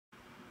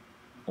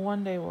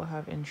One day we'll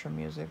have intro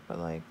music, but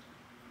like,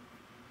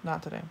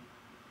 not today.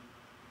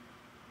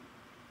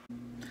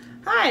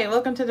 Hi,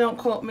 welcome to Don't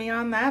Quote Me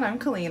on That. I'm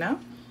Kalina.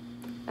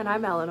 And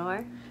I'm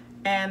Eleanor.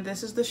 And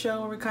this is the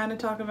show where we kind of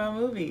talk about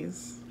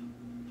movies.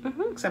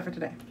 Mm-hmm. Except for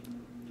today.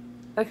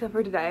 Except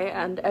for today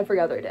and every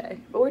other day.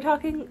 But we're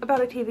talking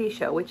about a TV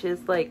show, which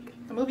is like...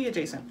 a movie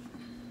adjacent.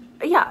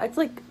 Yeah, it's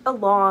like a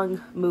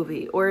long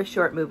movie or a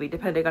short movie,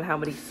 depending on how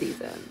many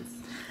seasons.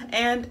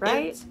 And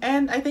right?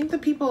 And I think the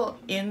people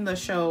in the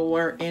show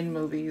were in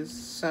movies,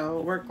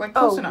 so we're like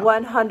close enough.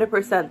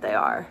 100% they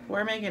are.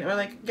 We're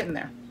like getting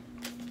there.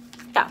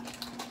 Yeah.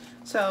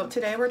 So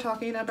today we're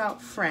talking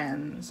about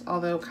Friends,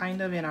 although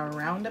kind of in a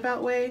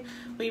roundabout way.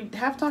 We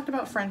have talked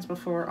about Friends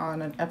before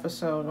on an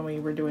episode when we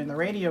were doing the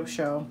radio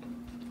show.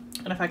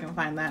 And if I can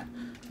find that,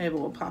 maybe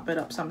we'll pop it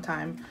up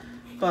sometime.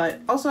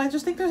 But also I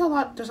just think there's a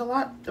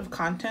lot of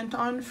content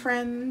on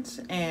Friends,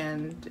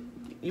 and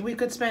we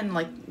could spend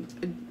like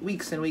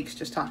weeks and weeks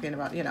just talking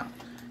about,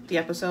 the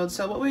episodes.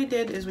 So what we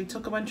did is we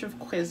took a bunch of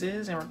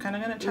quizzes, and we're kind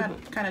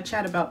of going to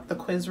chat about the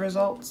quiz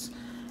results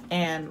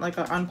and like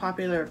our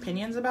unpopular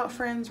opinions about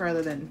Friends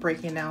rather than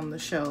breaking down the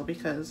show,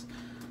 because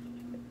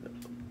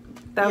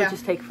that would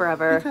just take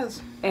forever.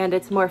 And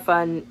it's more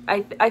fun.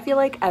 I feel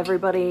like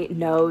everybody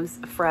knows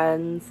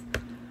Friends.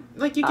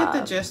 Like, you get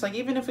the gist. Like,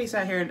 even if we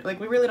sat here, like,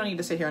 we really don't need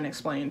to sit here and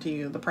explain to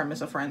you the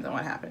premise of Friends and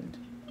what happened.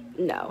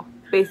 No.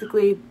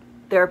 Basically,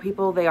 there are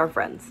people, they are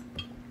friends.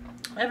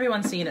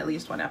 Everyone's seen at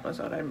least one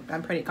episode.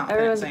 I'm pretty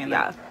confident saying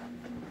that.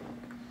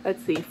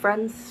 Let's see.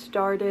 Friends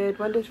started...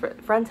 when did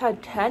Friends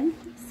had 10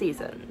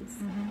 seasons.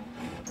 Mm-hmm.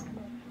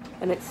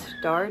 And it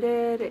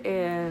started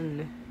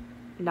in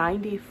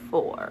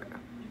 94.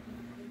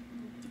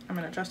 I'm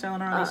going to trust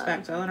Eleanor on these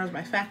facts. Eleanor's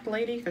my fact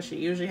lady, because she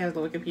usually has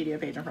the Wikipedia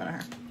page in front of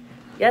her.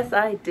 Yes,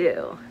 I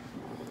do.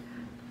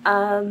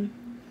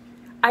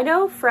 I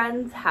know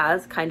Friends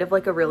has kind of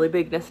like a really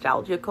big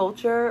nostalgia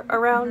culture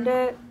around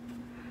it.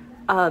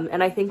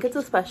 And I think it's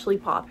especially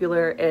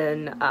popular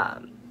in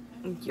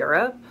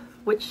Europe,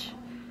 which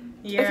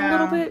is a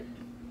little bit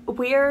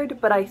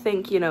weird, but I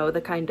think,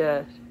 the kind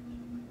of...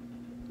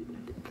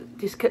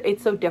 just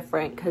it's so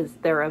different because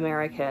they're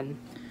American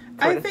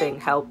sort of thing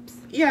helps.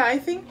 Yeah, I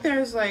think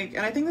there's and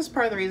I think that's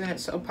part of the reason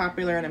it's so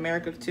popular in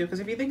America too,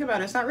 because if you think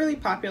about it, it's not really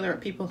popular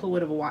with people who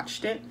would have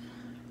watched it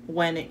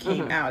when it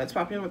came out. It's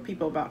popular with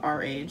people about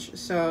our age.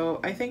 So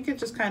I think it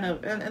just kind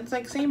of, and it's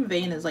like same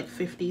vein as like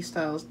 50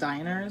 styles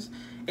diners.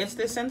 It's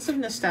this sense of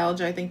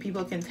nostalgia I think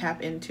people can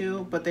tap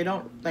into, but they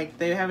don't,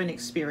 they haven't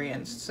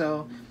experienced.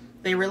 So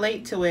they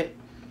relate to it,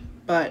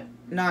 but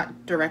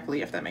not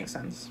directly, if that makes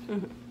sense.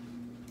 Mm-hmm.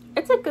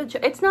 It's a good show.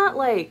 It's not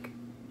like,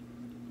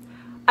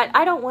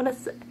 I don't want to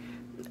say,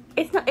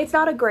 it's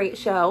not a great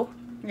show.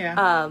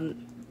 Yeah.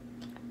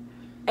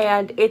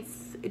 And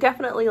it's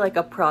definitely like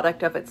a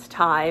product of its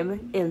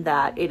time in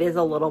that it is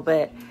a little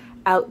bit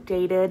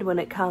outdated when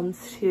it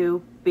comes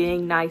to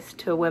being nice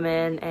to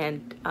women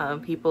and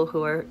people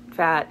who are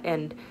fat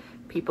and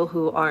people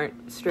who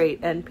aren't straight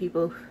and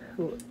people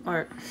who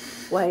aren't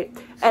white.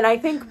 And I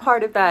think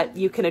part of that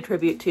you can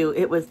attribute to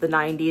it was the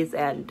 90s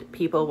and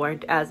people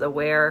weren't as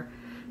aware.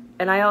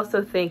 And I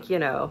also think,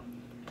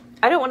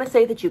 I don't want to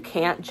say that you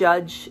can't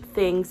judge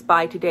things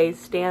by today's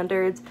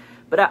standards,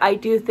 but I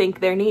do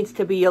think there needs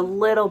to be a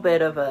little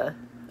bit of a...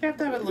 you have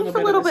to have a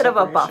little bit of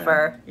a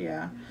buffer.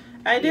 Yeah.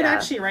 I did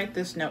actually write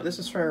this note. This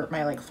is for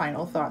my,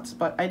 final thoughts.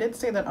 But I did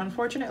say that,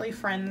 unfortunately,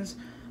 Friends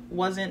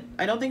wasn't...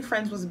 I don't think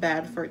Friends was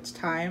bad for its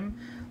time.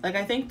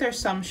 I think there's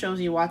some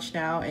shows you watch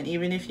now, and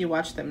even if you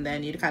watch them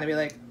then, you'd kind of be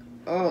like,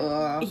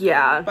 ugh.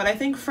 Yeah. But I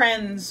think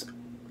Friends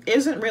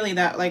isn't really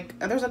that...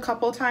 there's a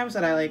couple times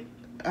that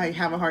I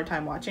have a hard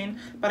time watching,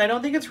 but I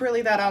don't think it's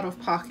really that out of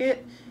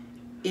pocket.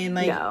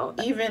 No.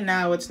 Even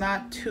now, it's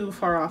not too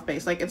far off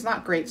base. It's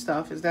not great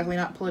stuff. It's definitely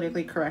not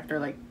politically correct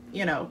or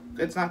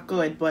it's not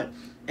good, but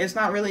it's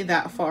not really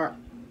that far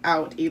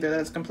out either that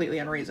it's completely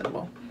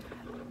unreasonable.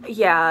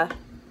 Yeah.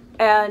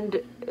 And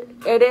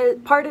it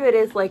is, part of it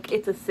is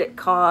it's a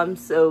sitcom,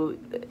 so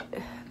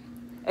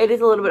it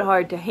is a little bit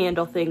hard to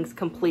handle things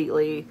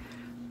completely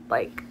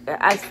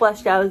as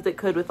fleshed out as it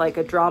could with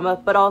a drama,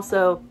 but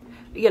also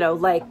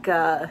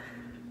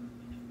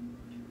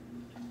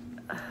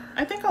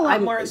I think a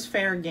lot more is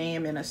fair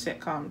game in a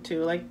sitcom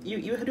too.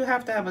 You do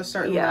have to have a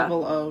certain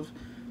level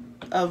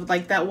of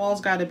that wall's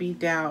got to be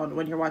down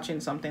when you're watching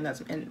something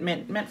that's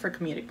meant for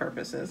comedic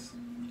purposes.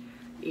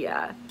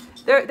 Yeah,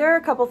 there are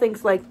a couple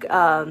things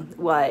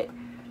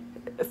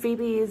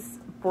Phoebe's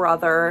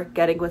brother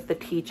getting with the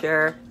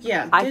teacher.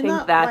 Yeah, I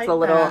think that's a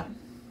little.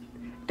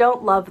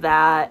 Don't love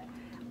that.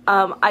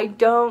 I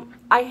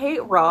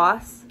hate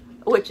Ross.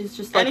 Which is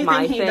just anything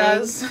my he thing.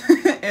 Does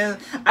is,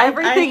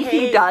 everything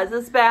he does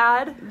is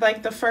bad.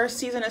 The first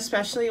season,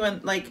 especially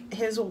when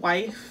his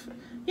wife,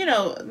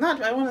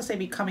 not I want to say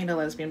becoming a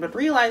lesbian, but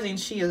realizing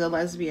she is a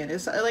lesbian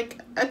is I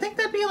think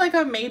that'd be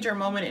a major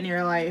moment in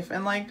your life.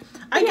 And I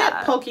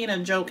get poking a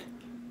joke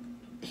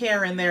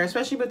here and there,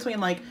 especially between,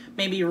 like,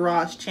 maybe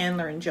Ross,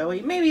 Chandler, and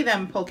Joey. Maybe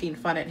them poking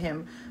fun at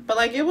him. But,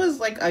 like, it was,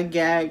 like, a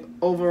gag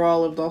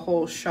overall of the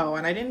whole show.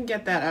 And I didn't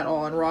get that at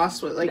all. And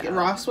Ross was, like,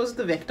 Ross was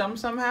the victim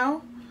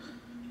somehow.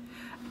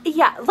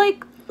 Yeah,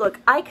 like,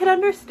 look, I can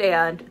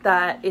understand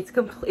that it's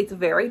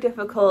very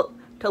difficult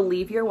to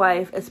leave your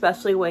wife,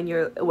 especially when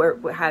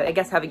I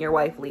guess having your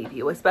wife leave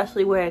you,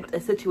 especially when it's a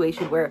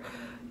situation where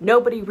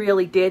nobody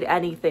really did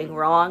anything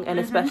wrong, and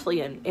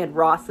especially in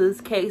Ross's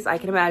case, I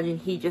can imagine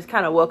he just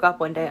kind of woke up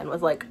one day and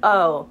was like,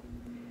 oh,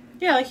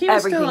 yeah, like, he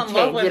was still in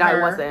love with her.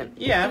 I wasn't.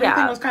 Yeah,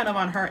 everything was kind of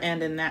on her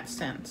end in that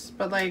sense.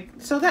 But, like,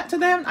 so that, to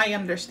them, I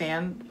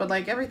understand, but,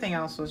 like, everything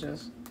else was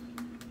just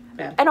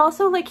bad. And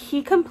also, like,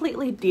 he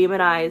completely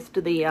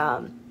demonized the,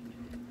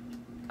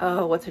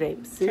 what's her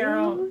name?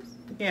 Carol.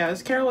 Yeah,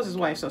 Carol was his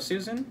wife, so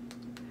Susan?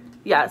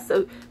 Yeah,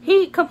 so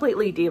he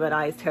completely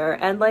demonized her,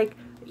 and, like,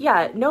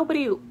 yeah,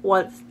 nobody's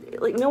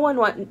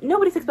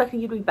expecting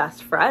you to be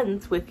best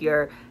friends with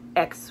your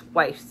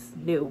ex-wife's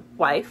new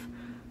wife.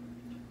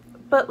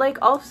 But,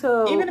 like,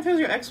 also... Even if it was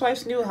your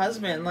ex-wife's new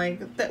husband,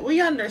 like, that we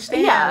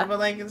understand, but,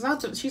 like,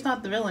 she's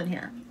not the villain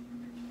here.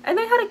 And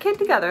they had a kid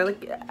together.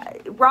 Like,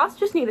 Ross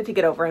just needed to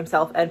get over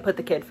himself and put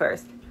the kid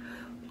first.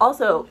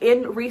 Also,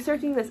 in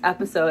researching this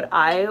episode,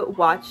 I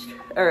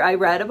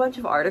read a bunch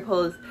of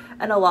articles,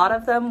 and a lot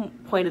of them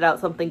pointed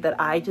out something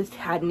that I just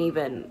hadn't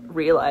even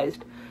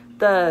realized.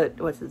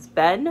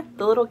 Ben,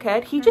 the little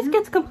kid, he just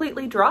gets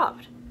completely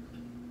dropped.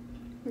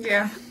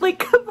 Yeah. Like,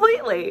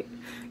 completely.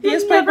 He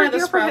is played by the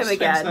Sprouse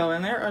twins, though,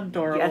 and they're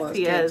adorable as kids.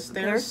 Yes, he is.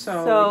 They're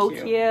so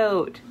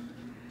cute.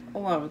 I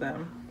love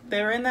them.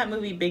 They were in that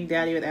movie Big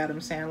Daddy with Adam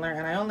Sandler,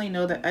 and I only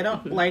know that I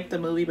don't like the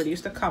movie, but it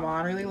used to come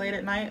on really late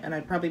at night, and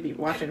I'd probably be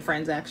watching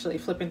Friends, actually,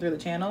 flipping through the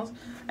channels,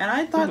 and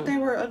I thought they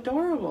were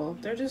adorable.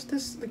 They're just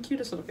the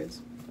cutest little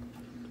kids.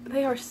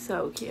 They are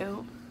so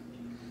cute.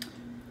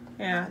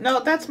 Yeah.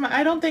 No,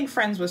 I don't think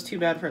Friends was too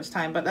bad for its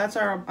time, but that's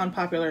our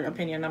unpopular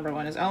opinion number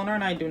one, is Eleanor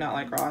and I do not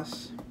like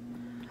Ross.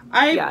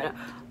 I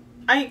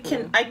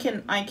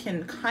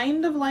can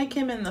kind of like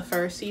him in the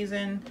first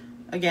season.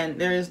 Again,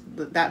 there's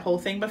that whole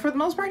thing, but for the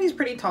most part, he's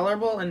pretty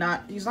tolerable and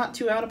he's not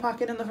too out of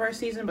pocket in the first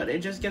season, but it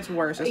just gets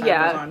worse as time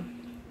goes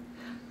on.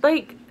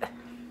 Like,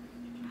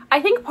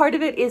 I think part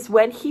of it is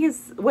when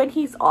he's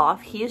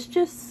off, he's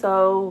just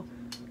so...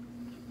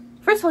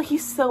 First of all,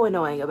 he's so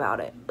annoying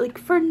about it. Like,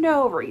 for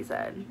no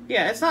reason.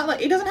 Yeah, it's not like...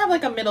 He doesn't have,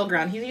 like, a middle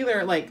ground. He's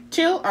either, like,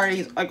 chill, or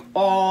he's, like,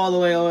 all the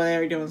way over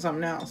there doing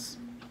something else.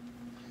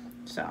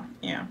 So,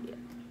 yeah.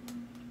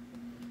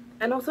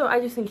 And also, I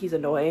just think he's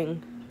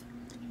annoying.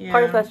 Yeah.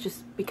 Part of that's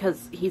just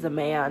because he's a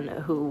man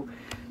who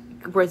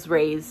was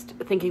raised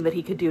thinking that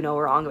he could do no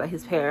wrong by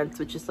his parents,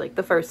 which is, like,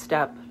 the first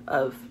step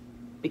of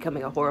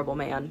becoming a horrible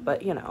man,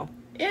 but, you know.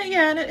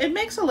 Yeah, and it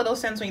makes a little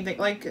sense when you think,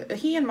 like,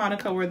 he and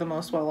Monica were the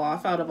most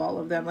well-off out of all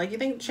of them. Like, you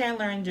think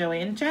Chandler and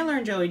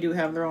Joey do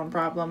have their own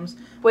problems.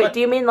 Wait,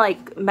 do you mean,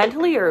 like,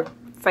 mentally or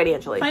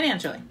financially?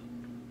 Financially.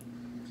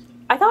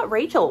 I thought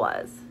Rachel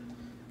was.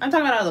 I'm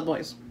talking about out of the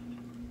boys.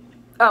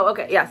 Oh,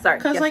 okay, yeah, sorry.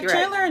 Because, yes, like,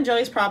 Chandler and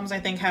Joey's problems, I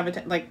think,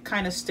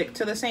 kind of stick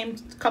to the same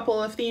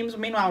couple of themes.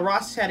 Meanwhile,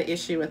 Ross had an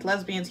issue with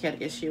lesbians. He had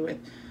an issue with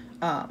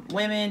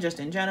women, just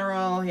in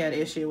general. He had an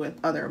issue with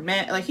other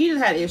men. Like, he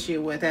just had an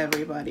issue with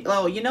everybody.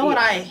 Oh, you know what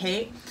I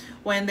hate?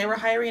 When they were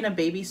hiring a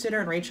babysitter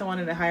and Rachel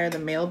wanted to hire the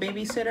male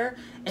babysitter,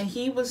 and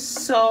he was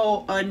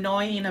so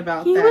annoying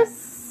about that. He was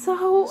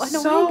so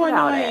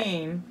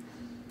annoying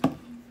about it.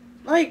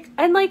 Like...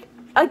 And, like,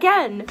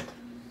 again,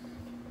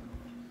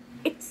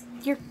 it's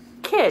your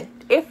kid.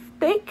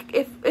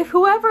 If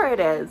whoever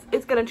it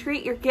is gonna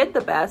treat your kid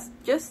the best,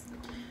 just...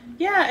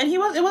 Yeah, and it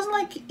wasn't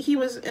like he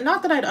was,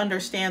 not that I'd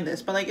understand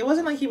this, but, like, it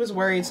wasn't like he was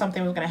worried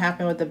something was going to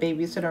happen with the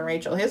babysitter and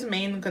Rachel. His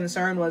main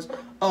concern was,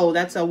 oh,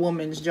 that's a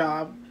woman's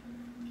job.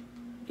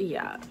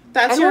 Yeah.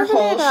 That's your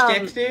whole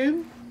shtick,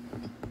 dude.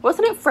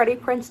 Wasn't it Freddie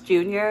Prinze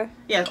Jr.?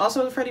 Yeah,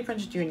 also Freddie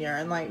Prinze Jr.,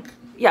 and, like...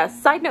 Yeah,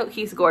 side note,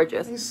 he's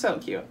gorgeous. He's so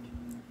cute.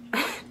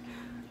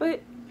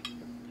 But,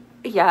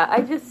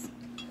 yeah,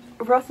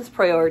 Ross's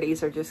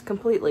priorities are just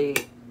completely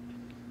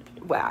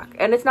whack.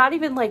 And it's not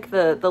even, like,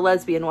 the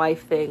lesbian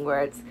wife thing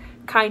where it's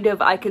kind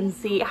of, I can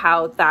see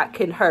how that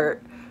can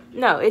hurt.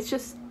 No, it's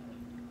just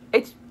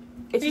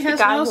he has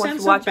no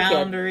sense of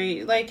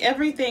boundary. Like,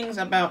 everything's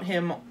about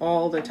him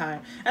all the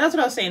time. And that's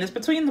what I was saying, is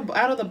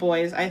out of the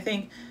boys, I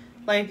think,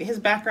 like, his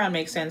background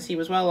makes sense. He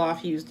was well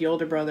off, he was the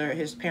older brother,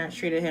 his parents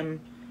treated him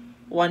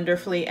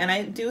wonderfully, and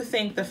I do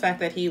think the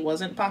fact that he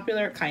wasn't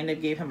popular kind of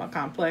gave him a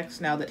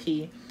complex now that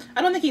I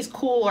don't think he's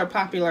cool or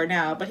popular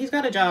now, but he's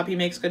got a job, he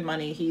makes good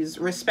money, he's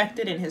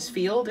respected in his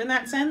field in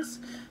that sense,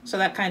 so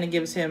that kind of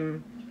gives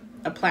him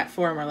a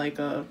platform or, like,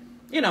 a,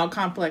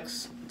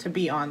 complex to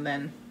be on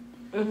then.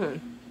 Mm-hmm.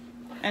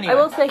 Anyway. I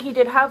will say he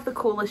did have the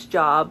coolest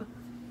job.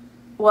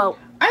 Well,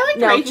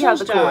 Rachel's he had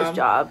the coolest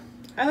job.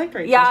 I liked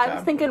Rachel's job. Yeah, I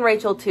was thinking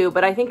Rachel too,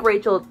 but I think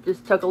Rachel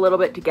just took a little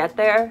bit to get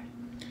there.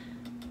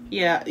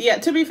 Yeah,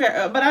 to be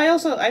fair, but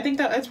I think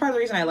that's part of the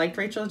reason I liked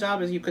Rachel's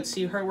job, is you could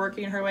see her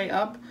working her way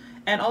up.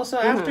 And also,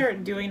 after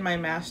doing my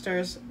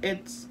master's,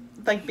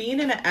 like being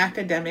in an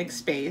academic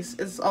space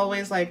is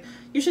always like,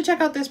 you should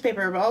check out this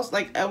paper, but also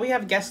like we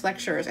have guest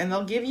lecturers and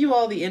they'll give you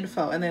all the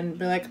info and then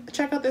be like,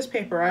 check out this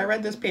paper. I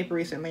read this paper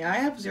recently. I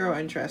have zero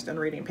interest in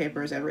reading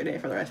papers every day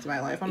for the rest of my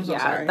life. I'm so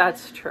sorry. Yeah,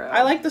 that's true.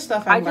 I like the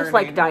stuff I'm learning. I just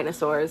like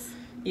dinosaurs.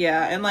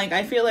 Yeah, and like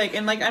I feel like,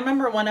 and like I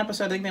remember one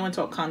episode, I think they went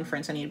to a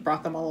conference and he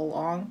brought them all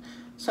along.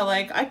 So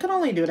like I could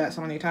only do that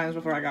so many times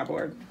before I got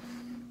bored.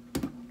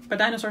 But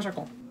dinosaurs are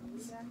cool.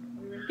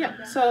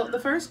 Yeah, so the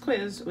first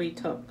quiz we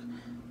took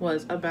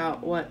was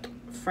about what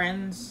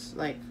Friends,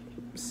 like,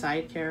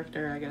 side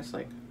character, I guess,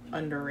 like,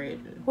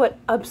 underrated. What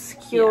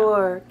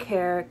obscure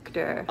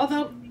character.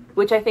 Although...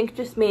 Which I think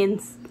just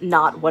means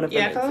not one of the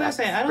main because I was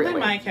saying, I don't really.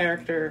 think my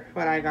character,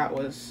 what I got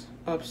was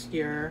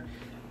obscure.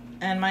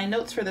 And my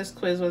notes for this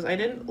quiz was, I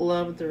didn't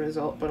love the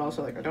result, but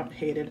also, like, I don't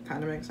hate it. It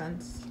kind of makes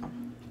sense. So.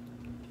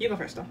 You go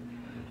first, though.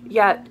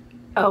 Yeah.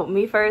 Oh,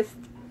 me first?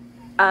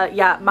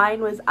 Yeah,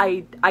 mine was,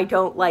 I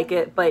don't like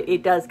it, but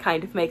it does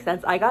kind of make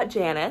sense. I got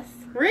Janice.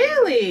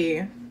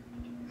 Really?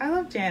 I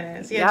love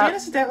Janice. Yeah, yep.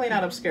 Janice is definitely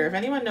not obscure. If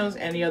anyone knows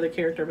any other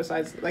character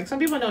besides... Like, some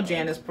people know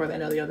Janice before they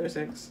know the other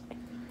 6.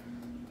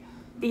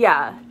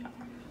 Yeah.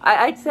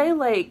 I'd say,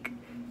 like,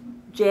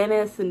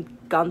 Janice and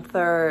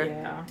Gunther.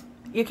 Yeah.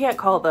 You can't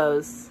call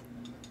those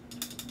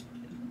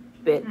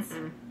bits.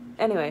 Mm-mm.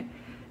 Anyway.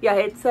 Yeah,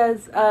 it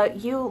says,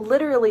 you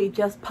literally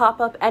just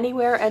pop up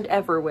anywhere and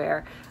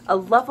everywhere. A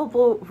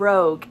lovable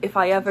rogue, if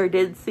I ever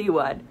did see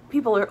one.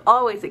 People are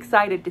always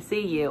excited to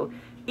see you,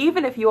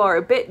 even if you are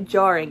a bit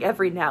jarring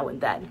every now and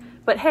then.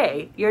 But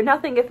hey, you're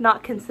nothing if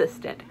not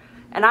consistent.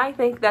 And I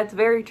think that's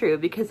very true,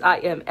 because I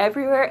am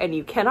everywhere and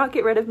you cannot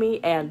get rid of me,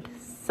 and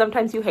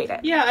sometimes you hate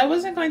it. Yeah, I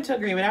wasn't going to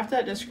agree, but after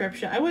that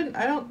description,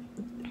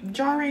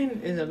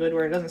 jarring is a good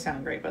word, it doesn't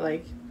sound great, but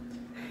like...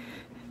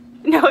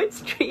 No,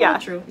 it's true, yeah.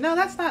 Not true. No,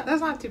 that's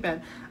not too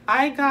bad.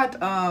 I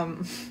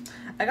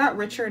got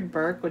Richard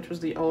Burke, which was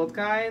the old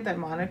guy that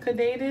Monica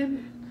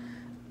dated.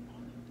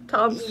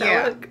 Tom Selleck.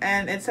 Yeah,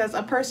 and it says,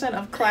 a person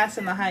of class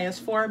in the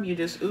highest form, you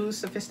just ooze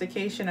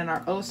sophistication and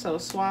are oh so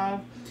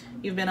suave.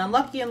 You've been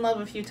unlucky in love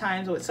a few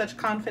times, with such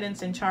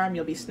confidence and charm,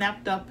 you'll be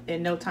snapped up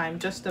in no time,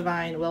 just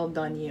divine, well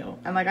done you.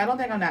 And like, I don't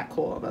think I'm that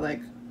cool, but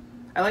like,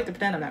 I like to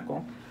pretend I'm that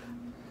cool.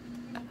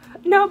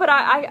 No, but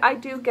I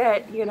do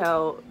get, you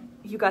know,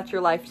 you got your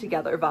life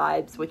together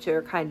vibes, which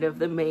are kind of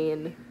the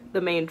main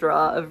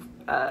draw of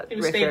He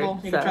was Richard,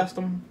 stable, you could trust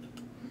him.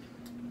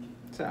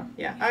 So,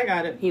 yeah, I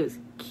got it. He was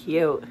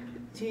cute.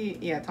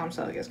 Tom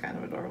Selleck is kind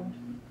of adorable.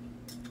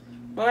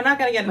 But we're not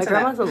going to get into that.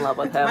 My grandma's in love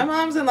with him. My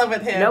mom's in love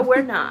with him. No,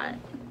 we're not.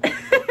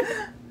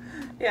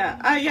 Yeah,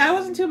 I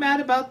wasn't too mad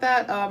about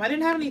that. I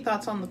didn't have any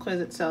thoughts on the quiz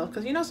itself,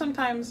 because, you know,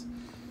 sometimes,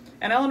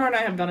 and Eleanor and I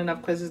have done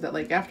enough quizzes that,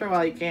 like, after a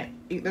while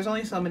there's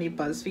only so many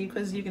BuzzFeed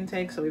quizzes you can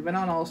take, so we've been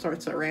on all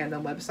sorts of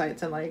random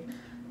websites, and, like...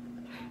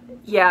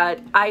 Yeah,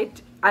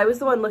 I was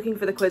the one looking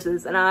for the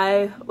quizzes, and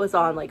I was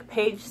on, like,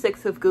 page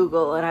 6 of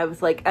Google, and I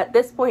was like, at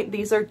this point,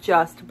 these are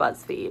just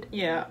BuzzFeed.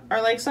 Yeah, or,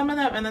 like, some of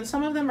them, and then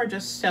some of them are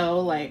just so,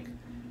 like,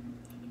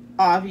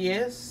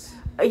 obvious.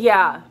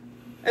 Yeah.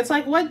 It's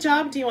like, what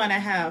job do you want to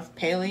have?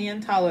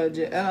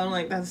 Paleontologist. And I'm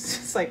like, that's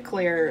just, like,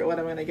 clear what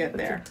I'm going to get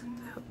there.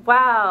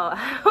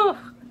 Wow.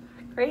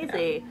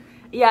 Crazy.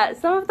 Yeah,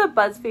 some of the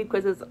BuzzFeed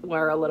quizzes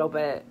were a little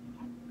bit...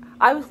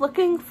 I was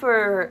looking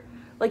for,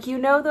 like, you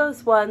know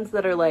those ones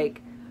that are,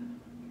 like,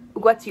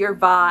 what's your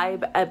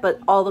vibe?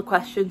 But all the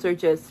questions are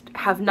just,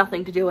 have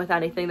nothing to do with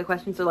anything. The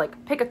questions are,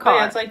 like, pick a car. Oh,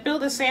 yeah, it's like,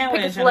 build a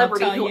sandwich. Pick a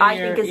celebrity who I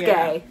think is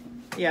gay.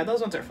 Yeah, those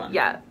ones are fun.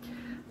 Yeah.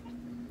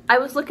 I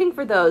was looking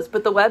for those,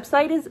 but the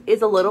website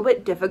is a little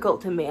bit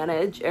difficult to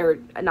manage, or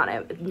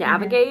not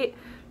navigate,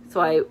 so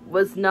I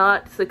was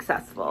not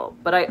successful.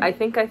 But I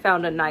think I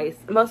found a nice...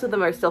 Most of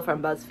them are still from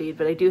BuzzFeed,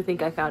 but I do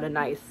think I found a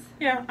nice...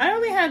 Yeah, I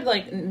only had,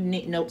 like,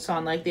 notes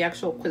on, like, the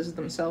actual quizzes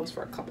themselves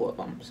for a couple of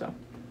them, so...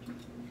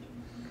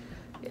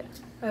 Yeah.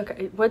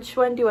 Okay, which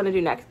one do you want to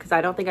do next? Because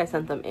I don't think I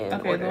sent them in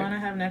Okay, order. the one I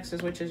have next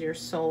is which is your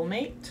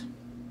soulmate.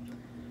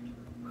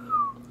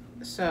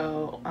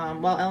 So,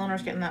 while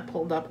Eleanor's getting that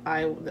pulled up,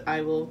 I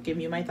will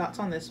give you my thoughts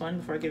on this one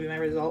before I give you my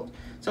result.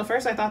 So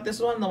first, I thought this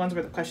was one of the ones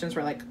where the questions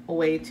were, like,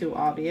 way too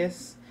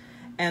obvious.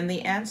 And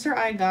the answer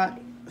I got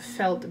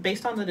felt,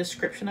 based on the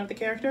description of the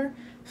character,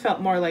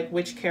 felt more like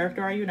which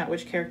character are you, not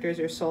which character is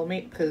your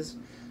soulmate. Because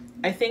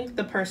I think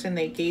the person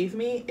they gave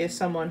me is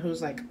someone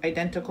who's, like,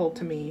 identical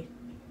to me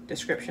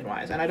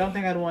description-wise. And I don't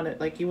think I'd want to,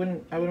 like, I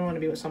wouldn't want to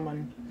be with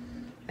someone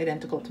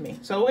identical to me.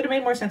 So it would have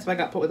made more sense if I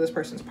got put with this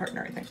person's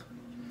partner, I think.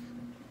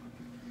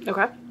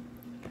 Okay.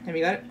 Have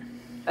you got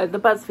it? The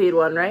BuzzFeed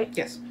one, right?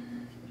 Yes.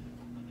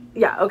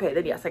 Yeah, okay,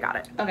 then yes, I got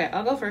it. Okay,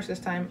 I'll go first this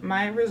time.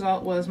 My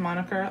result was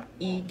Monica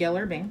E.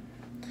 Geller-Bing.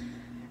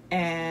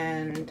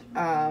 And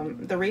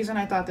the reason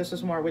I thought this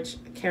was more which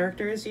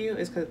character is you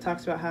is because it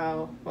talks about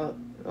how, well,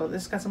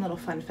 this got some little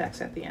fun facts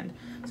at the end.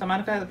 So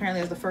Monica apparently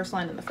has the first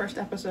line in the first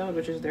episode,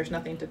 which is there's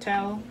nothing to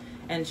tell.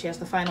 And she has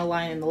the final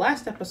line in the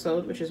last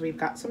episode, which is we've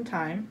got some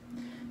time.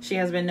 She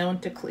has been known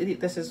to clean,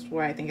 this is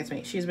where I think it's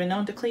me. She's been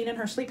known to clean in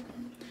her sleep.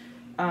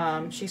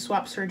 She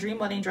swaps her dream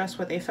wedding dress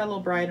with a fellow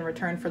bride in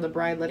return for the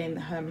bride letting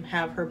him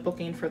have her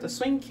booking for the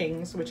Swing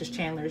Kings, which is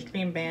Chandler's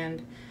dream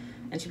band.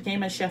 And she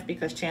became a chef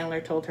because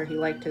Chandler told her he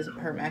liked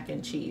her mac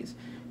and cheese.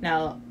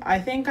 Now, I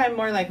think I'm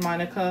more like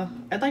Monica.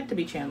 I'd like to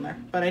be Chandler,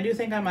 but I do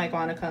think I'm like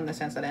Monica in the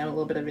sense that I am a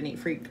little bit of a neat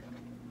freak.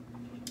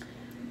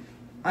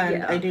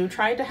 And I do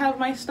try to have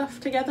my stuff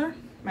together,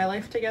 my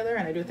life together,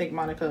 and I do think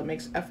Monica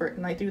makes effort,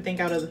 and I do think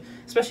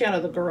especially out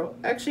of the girl,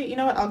 actually, you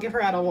know what, I'll give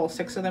her out of all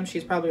 6 of them,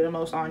 she's probably the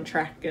most on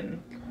track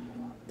and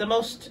the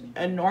most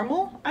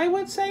normal, I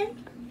would say.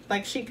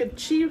 Like, she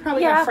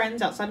probably have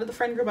friends outside of the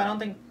friend group. I don't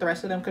think the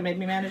rest of them could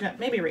maybe manage it.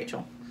 Maybe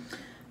Rachel.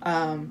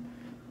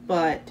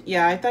 But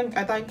yeah, I think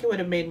it would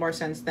have made more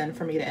sense then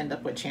for me to end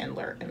up with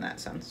Chandler in that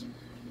sense.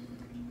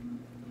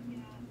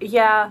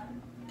 Yeah,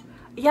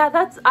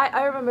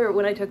 I remember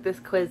when I took this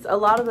quiz,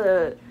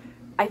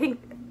 I think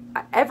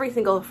every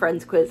single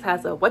Friends quiz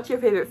has a what's your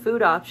favorite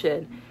food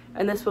option,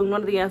 and this one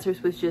of the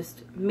answers was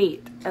just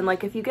meat, and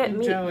like if you get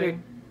meat, Joey.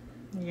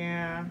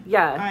 But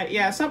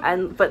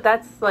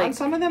that's like on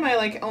some of them I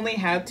like only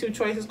had 2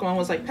 choices. One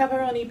was like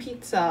pepperoni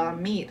pizza,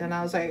 meat, and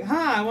I was like,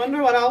 I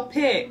wonder what I'll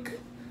pick.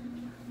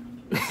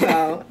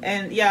 So,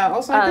 and yeah,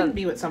 also I couldn't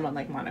be with someone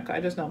like Monica. I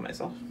just know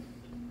myself.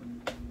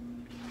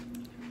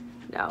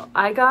 No,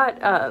 I got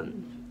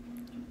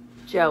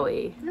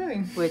Joey,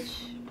 really? Which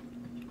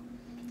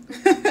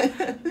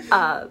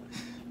I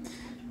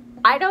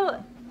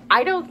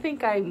don't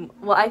think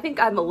I think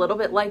I'm a little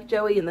bit like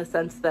Joey in the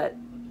sense that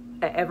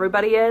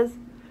everybody is,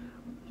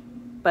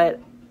 but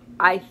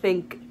I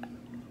think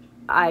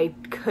I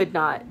could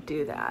not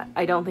do that.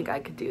 I don't think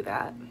I could do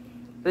that.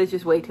 There's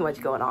just way too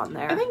much going on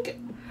there. I think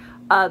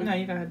no,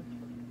 you go ahead.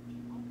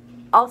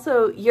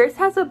 Also, yours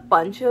has a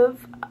bunch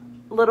of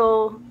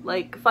little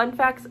like fun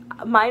facts.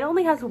 Mine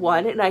only has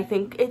one, and I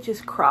think it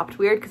just cropped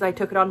weird because I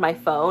took it on my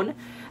phone,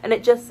 and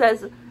it just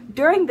says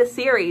during the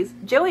series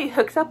Joey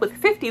hooks up with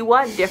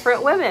 51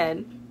 different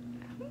women.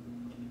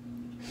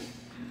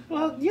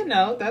 Well, you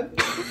know, that's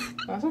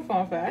a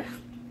fun fact.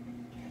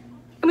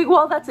 I mean,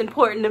 well, that's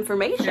important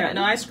information. Yeah,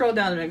 no, I scrolled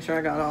down to make sure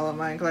I got all of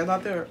mine, because I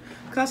thought they were...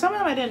 Because some of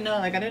them I didn't know.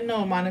 Like, I didn't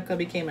know Monica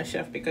became a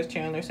chef because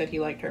Chandler said he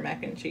liked her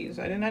mac and cheese.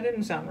 That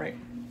didn't sound right.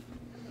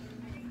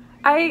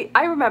 I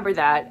remember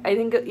that. I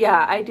think,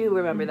 yeah, I do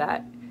remember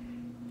that.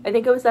 I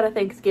think it was at a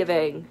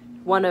Thanksgiving,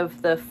 one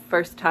of the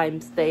first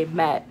times they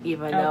met,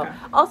 even though...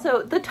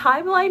 Also, the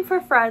timeline for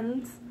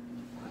Friends...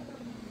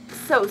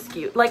 so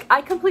skewed. Like,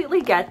 I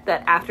completely get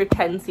that after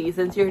 10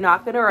 seasons you're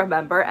not going to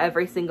remember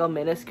every single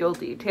minuscule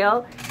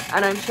detail,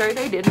 and I'm sure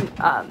they didn't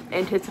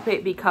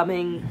anticipate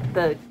becoming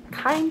the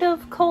kind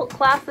of cult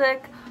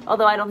classic,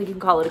 although I don't think you can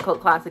call it a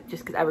cult classic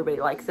just because everybody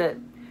likes it.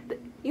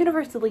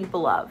 Universally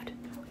beloved.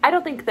 I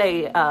don't think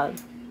they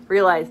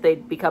realized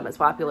they'd become as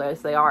popular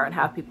as they are and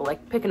have people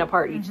like picking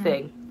apart each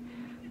thing.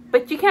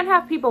 But you can't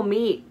have people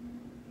meet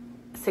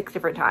 6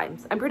 different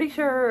times. I'm pretty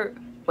sure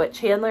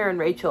Chandler and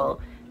Rachel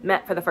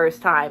met for the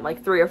first time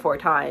like 3 or 4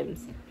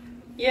 times.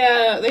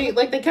 Yeah,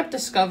 they kept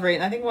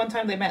discovering. I think one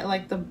time they met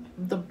like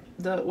the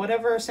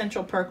whatever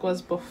Central Perk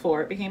was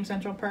before it became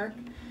Central Perk.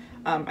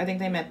 I think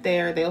they met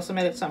there. They also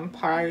met at some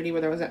party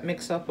where there was that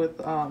mix up with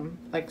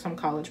like some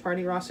college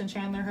party Ross and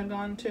Chandler had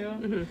gone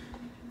to.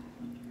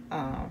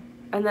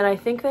 And then I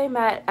think they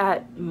met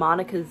at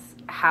Monica's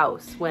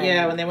house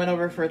when they went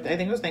over for, I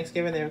think it was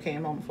Thanksgiving they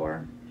came home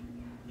for.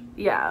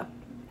 Yeah.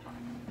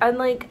 And,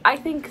 like, I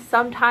think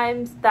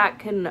sometimes that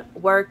can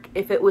work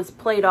if it was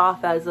played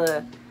off as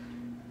or,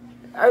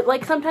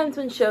 like, sometimes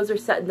when shows are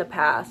set in the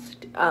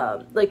past,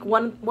 like,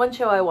 one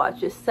show I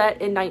watched is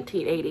set in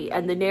 1980,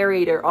 and the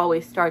narrator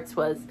always starts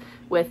with,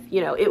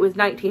 you know, it was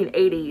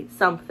 1980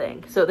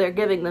 something. So they're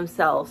giving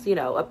themselves, you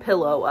know, a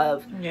pillow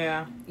of, you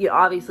know,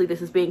 obviously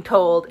this is being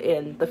told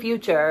in the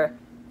future,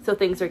 so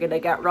things are going to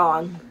get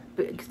wrong.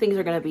 Things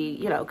are going to be,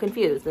 you know,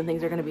 confused, and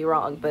things are going to be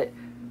wrong, but...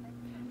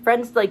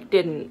 Friends, like,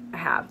 didn't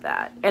have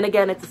that. And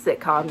again, it's a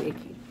sitcom.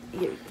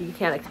 You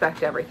can't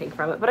expect everything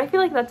from it. But I feel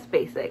like that's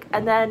basic.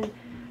 And then,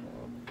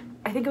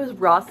 I think it was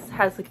Ross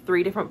has, like,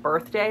 3 different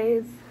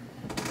birthdays.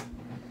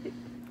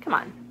 Come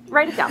on.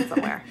 Write it down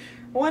somewhere.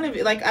 One of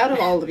you, like, out of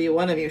all of you,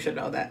 one of you should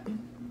know that.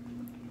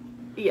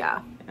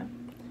 Yeah.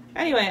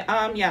 Anyway,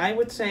 I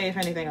would say, if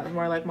anything, I was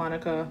more like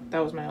Monica.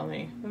 That was my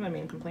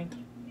main complaint.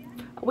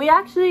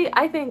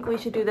 I think we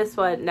should do this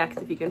one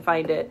next if you can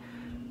find it.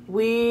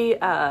 We,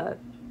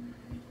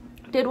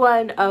 did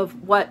one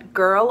of what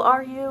girl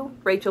are you?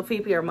 Rachel,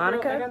 Phoebe, or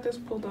Monica? Girl, I got this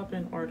pulled up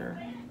in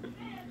order.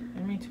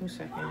 Give me 2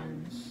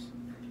 seconds.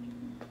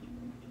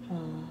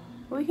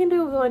 We can do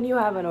the one you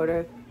have in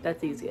order.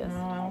 That's easiest.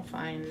 No, I'll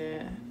find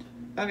it.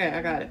 Okay,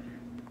 I got it.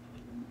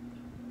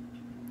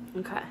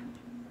 Okay.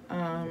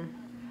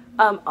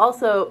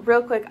 Also,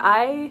 real quick,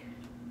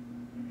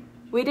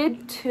 we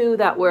did 2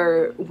 that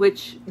were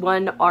which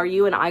one are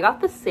you, and I got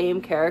the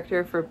same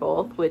character for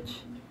both, which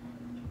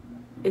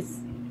is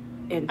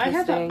interesting. I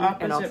had the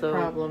opposite and also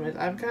problem. Is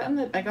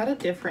I got a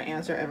different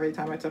answer every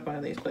time I took one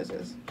of these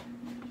quizzes.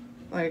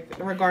 Like,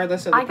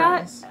 regardless of the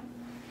premise.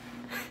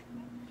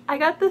 I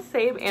got the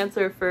same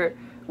answer for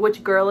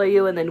which girl are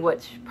you and then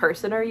which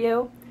person are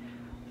you.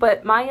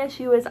 But my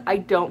issue is I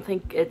don't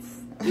think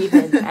it's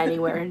even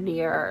anywhere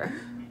near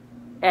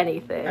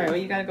anything. All right, well,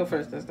 you gotta go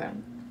first this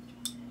time.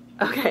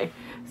 Okay,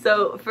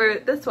 so for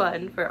this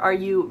one, for are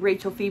you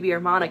Rachel, Phoebe, or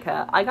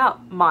Monica, I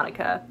got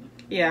Monica.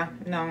 Yeah,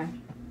 no.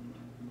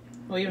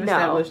 Well, you've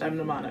established I'm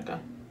the Monica.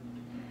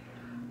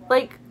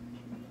 Like,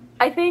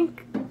 I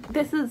think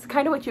this is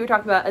kind of what you were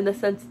talking about in the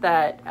sense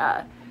that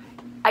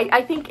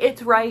I think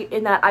it's right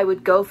in that I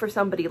would go for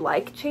somebody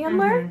like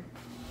Chandler.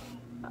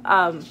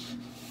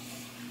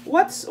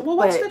 What's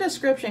the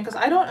description? Because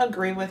I don't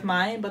agree with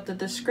mine, but the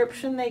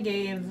description they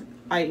gave,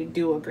 I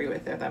do agree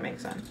with, if that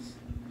makes sense.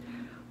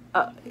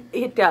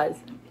 It does.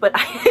 But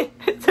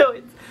so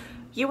it's,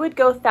 you would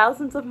go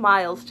thousands of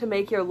miles to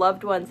make your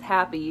loved ones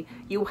happy.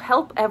 You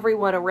help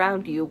everyone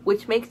around you,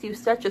 which makes you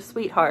such a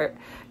sweetheart.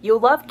 You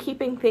love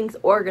keeping things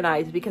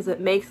organized because it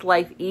makes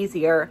life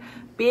easier.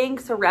 Being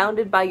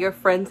surrounded by your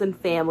friends and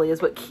family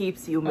is what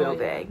keeps you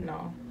moving.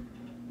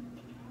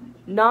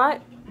 No.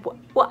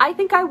 Well, I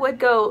think I would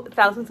go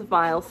thousands of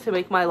miles to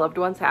make my loved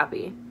ones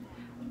happy.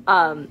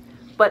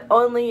 But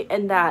only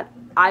in that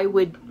I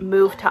would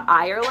move to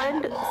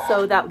Ireland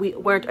so that we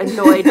weren't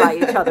annoyed by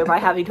each other by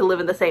having to live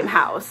in the same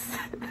house.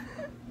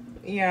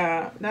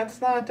 Yeah,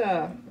 that's not,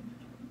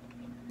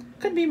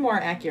 could be more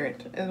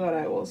accurate, is what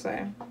I will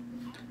say.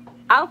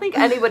 I don't think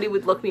anybody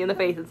would look me in the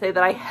face and say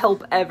that I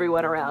help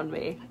everyone around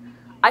me.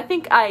 I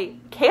think I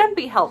can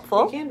be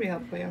helpful. You can be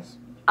helpful, yes.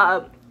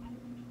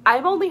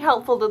 I'm only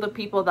helpful to the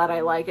people that I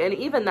like, and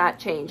even that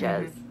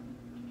changes.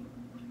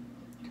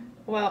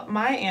 Well,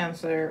 my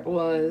answer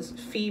was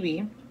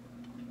Phoebe.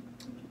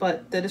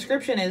 But the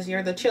description is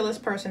you're the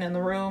chillest person in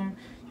the room.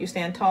 You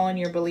stand tall in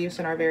your beliefs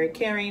and are very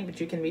caring,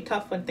 but you can be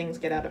tough when things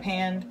get out of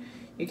hand.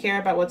 You care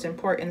about what's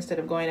important instead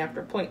of going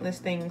after pointless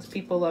things.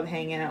 People love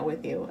hanging out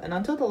with you. And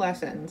until the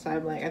last sentence, I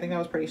think that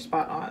was pretty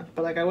spot on.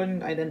 But, I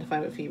wouldn't identify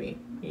with Phoebe,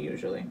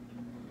 usually.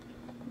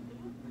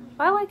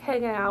 I like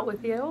hanging out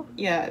with you.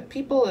 Yeah,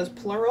 people is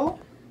plural.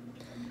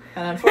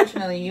 And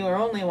unfortunately, you are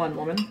only one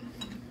woman.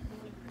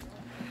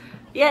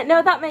 Yeah,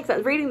 no, that makes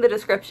sense. Reading the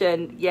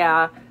description,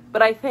 yeah.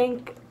 But I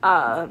think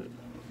that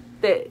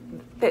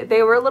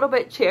they were a little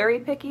bit cherry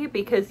picky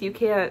because you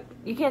can't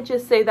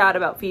just say that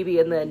about Phoebe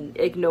and then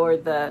ignore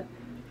the.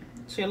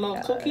 She a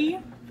little cookie.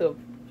 The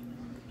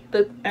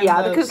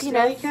Smelly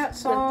kookiness. Cat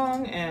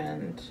song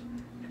and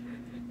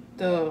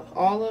the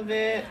all of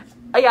it.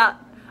 Yeah,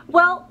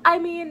 well, I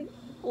mean,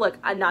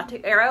 look, not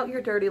to air out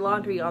your dirty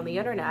laundry on the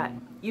internet,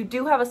 you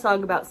do have a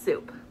song about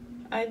soup.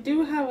 I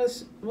do have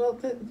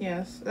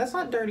yes. That's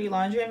not dirty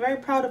laundry. I'm very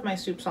proud of my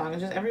soup song.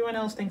 It's just everyone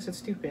else thinks it's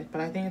stupid,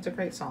 but I think it's a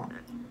great song.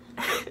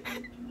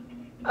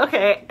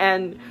 Okay,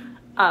 and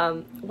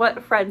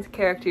what Friends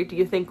character do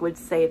you think would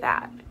say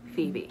that,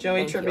 Phoebe?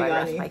 Joey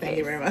Tribbiani. Thank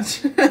you very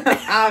much.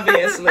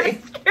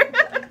 Obviously.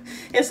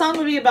 His song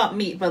would be about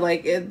meat, but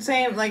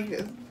same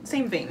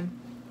thing.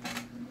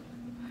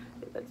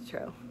 That's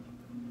true.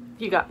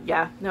 You got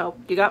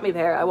me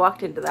there. I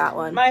walked into that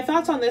one. My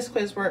thoughts on this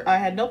quiz were I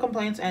had no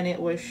complaints and it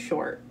was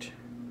short.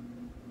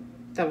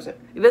 That was it.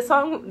 This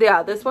one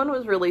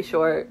was really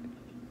short.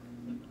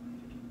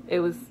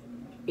 It was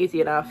easy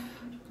enough.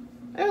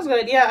 It was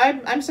good. Yeah,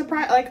 I'm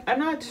surprised.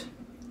 I'm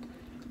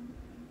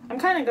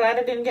kind of glad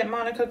I didn't get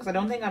Monica because I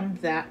don't think I'm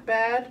that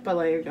bad, but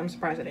I'm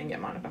surprised I didn't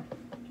get Monica.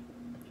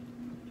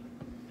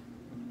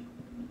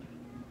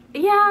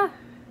 Yeah.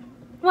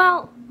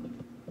 Well,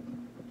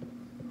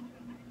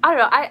 I don't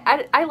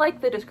know. I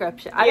like the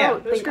description. I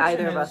don't think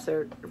either of us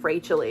are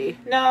Rachel-y.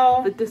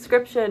 No. The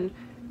description.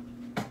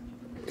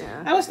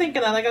 Yeah. I was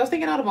thinking that. I was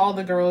thinking out of all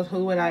the girls,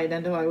 who would I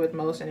identify with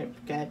most, and it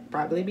could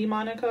probably be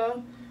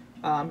Monica.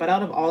 But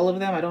out of all of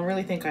them, I don't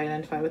really think I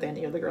identify with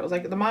any of the girls.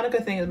 The Monica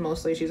thing is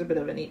mostly she's a bit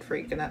of a neat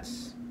freak, and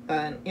that's,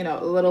 a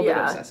little bit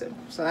obsessive.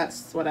 So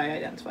that's what I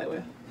identify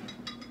with.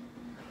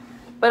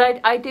 But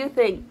I do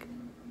think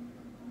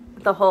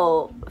the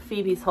whole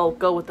Phoebe's whole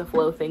go with the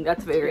flow thing,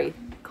 that's very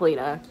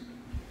Kalina.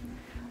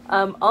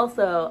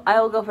 Also,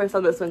 I will go first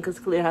on this one because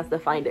Kalina has to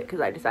find it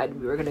because I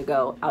decided we were going to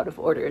go out of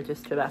order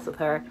just to mess with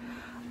her.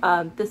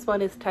 This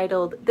one is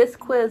titled, This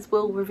Quiz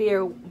Will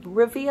Reveal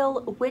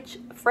Which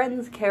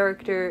Friends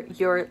character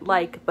you're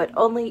like, but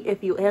only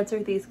if you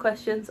answer these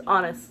questions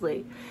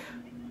honestly.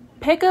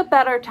 Pick a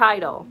better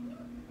title.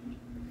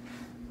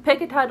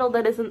 Pick a title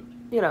that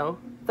isn't,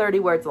 30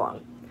 words long.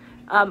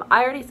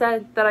 I already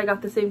said that I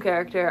got the same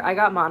character. I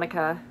got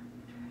Monica.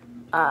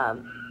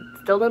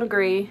 Still don't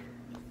agree.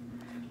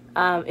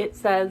 It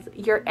says,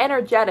 you're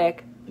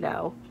energetic,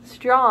 no.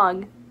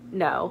 Strong,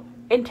 no.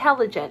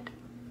 Intelligent,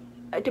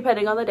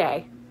 depending on the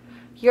day.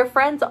 Your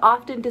friends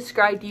often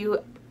describe you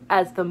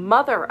as the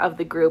mother of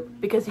the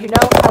group because you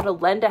know how to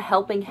lend a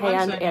helping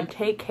hand and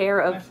take care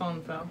of... My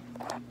phone fell.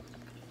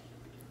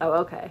 Oh,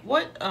 okay.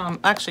 What,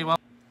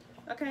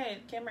 Okay,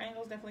 camera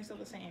angle's definitely still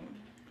the same.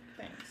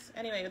 Thanks.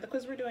 Anyway, the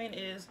quiz we're doing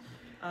is,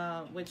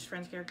 which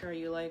Friends character are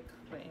you like,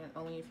 but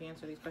only if you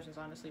answer these questions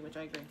honestly, which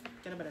I agree.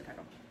 Get a better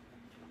title.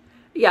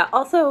 Yeah,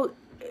 also,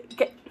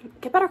 get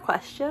better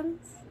questions.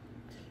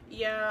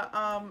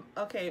 Yeah,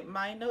 okay,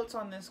 my notes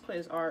on this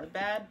quiz are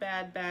bad,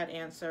 bad, bad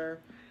answer,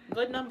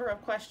 good number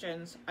of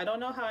questions. I don't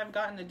know how I've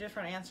gotten a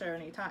different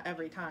answer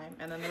every time,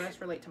 and then the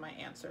rest relate to my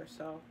answer.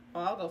 So,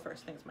 well, I'll go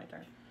first. I think it's my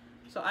turn.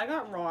 So I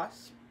got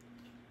Ross.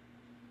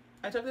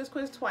 I took this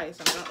quiz twice,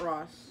 and I got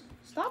Ross.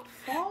 Stop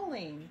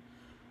falling.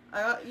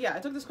 I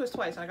took this quiz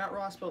twice, and I got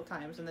Ross both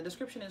times. And the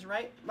description is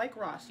right, like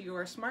Ross, you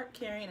are smart,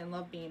 caring, and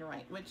love being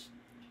right, which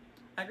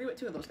I agree with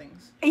 2 of those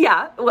things.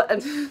 Yeah.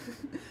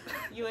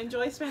 You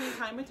enjoy spending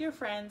time with your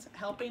friends,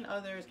 helping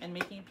others, and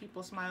making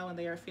people smile when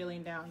they are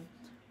feeling down.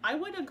 I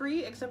would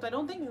agree, except I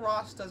don't think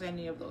Ross does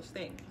any of those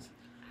things.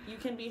 You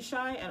can be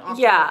shy and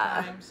awkward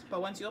at times,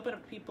 but once you open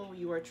up to people,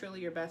 you are truly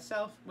your best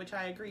self, which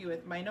I agree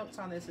with. My notes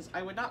on this is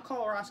I would not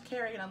call Ross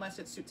caring unless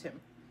it suits him.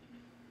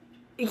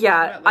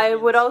 Yeah, I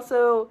would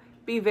also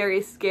be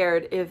very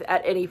scared if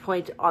at any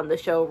point on the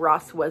show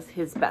Ross was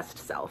his best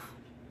self.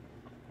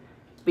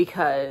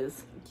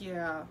 Because...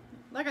 Yeah.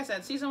 Like I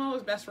said, season 1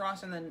 was best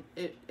Ross, and then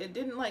it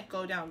didn't, like,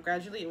 go down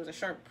gradually. It was a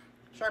sharp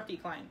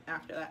decline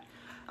after that.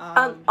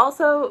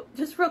 Also,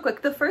 just real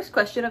quick, the first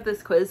question of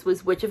this quiz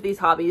was which of these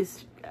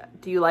hobbies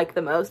do you like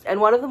the most? And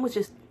one of them was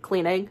just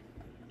cleaning.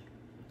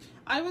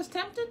 I was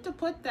tempted to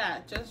put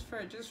that just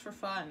for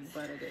fun,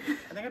 but I didn't.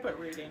 I think I put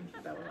reading.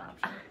 That was an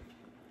option.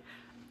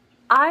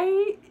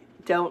 I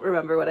don't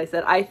remember what I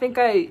said. I think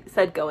I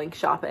said going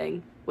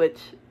shopping, which,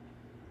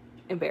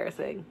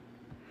 embarrassing.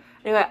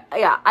 Anyway,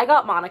 yeah, I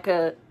got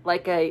Monica.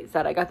 Like I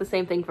said, I got the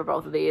same thing for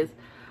both of these.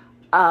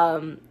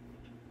 I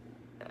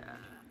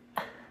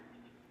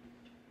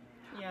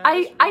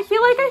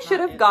feel like I should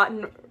have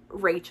gotten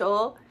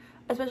Rachel,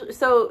 especially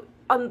so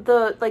on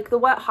the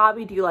what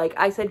hobby do you like?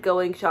 I said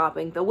going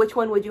shopping. The which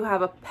one would you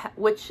have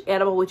which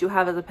animal would you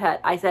have as a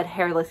pet? I said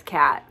hairless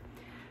cat.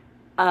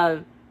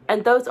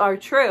 And those are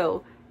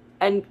true.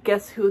 And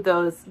guess who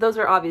those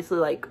are obviously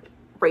like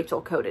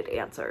Rachel coded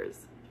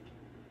answers.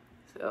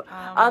 So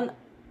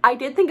I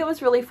did think it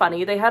was really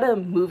funny. They had a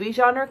movie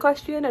genre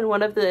question and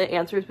one of the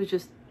answers was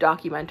just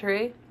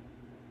documentary.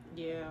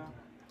 Yeah.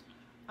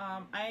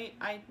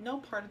 I know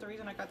part of the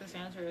reason I got this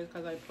answer is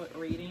because I put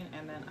reading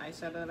and then I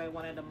said that I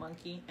wanted a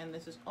monkey, and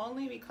this is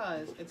only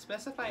because it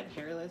specified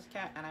hairless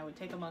cat and I would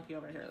take a monkey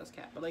over a hairless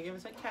cat. But like if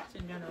it said cats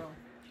in general,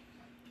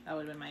 that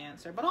would have been my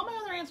answer. But all my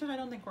other answers I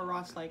don't think were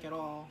Ross-like at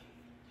all.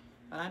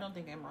 And I don't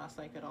think I'm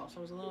Ross-like at all, so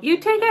it was a little... You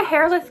take a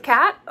hairless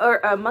cat or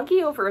a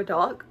monkey over a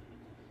dog?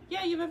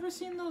 Yeah, you've ever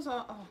seen those,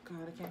 oh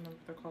god, I can't remember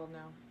what they're called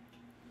now.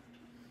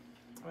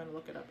 I'm gonna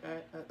look it up.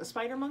 A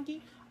spider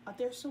monkey?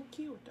 They're so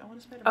cute. I want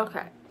a spider monkey.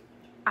 Okay.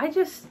 I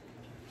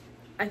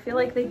feel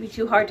like they'd be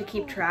too hard to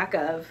keep track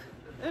of.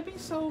 It'd be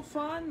so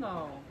fun,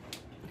 though.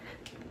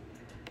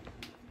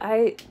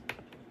 I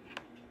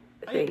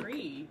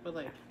agree, but,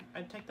 like,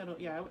 I'd take that,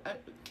 yeah,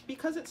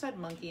 because it said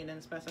monkey and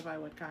didn't specify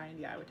what kind,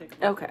 yeah, I would take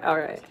a monkey. Okay,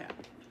 alright. Cat.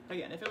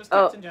 Again, if it was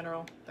cats in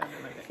general, then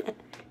I might pick it.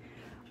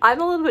 I'm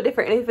a little bit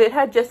different. If it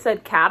had just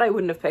said cat, I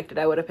wouldn't have picked it.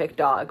 I would have picked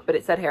dog, but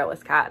it said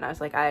hairless cat, and I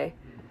was like, I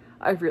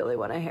really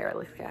want a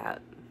hairless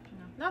cat. Yeah.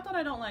 Not that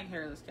I don't like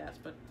hairless cats,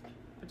 but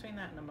between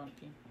that and a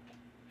monkey.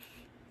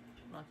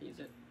 Monkey is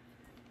it.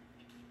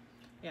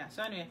 Yeah,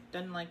 so anyway,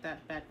 didn't like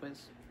that. Bad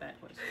quiz.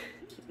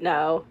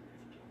 No.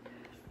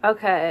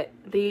 Okay,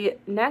 the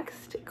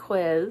next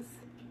quiz,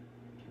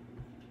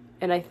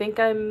 and I think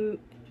I'm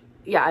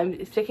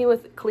sticking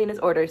with Kalina's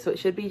order, so it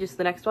should be just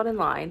the next one in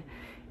line,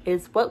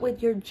 is what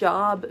would your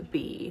job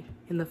be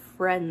in the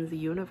Friends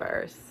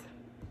universe?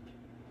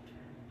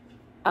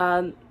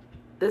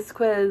 This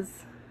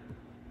quiz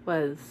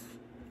was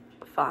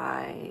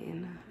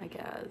fine, I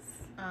guess.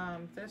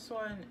 This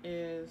one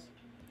is,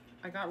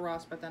 I got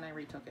Ross, but then I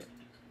retook it.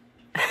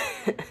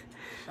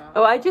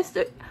 Oh, I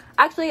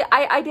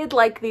did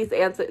like these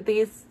answers.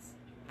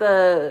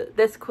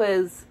 This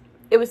quiz,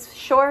 it was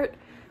short,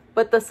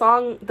 but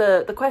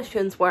the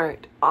questions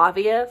weren't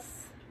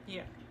obvious.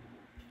 Yeah.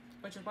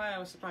 Which is why I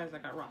was surprised I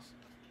got Ross.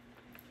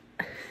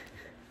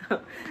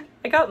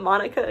 I got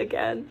Monica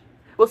again.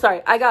 Well,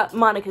 sorry, I got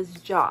Monica's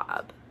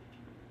job.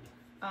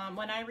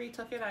 When I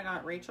retook it, I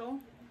got Rachel.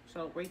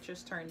 So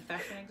Rachel's turned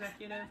fashion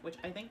executive, which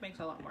I think makes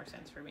a lot more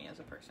sense for me as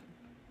a person.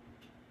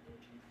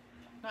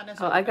 Not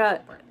necessarily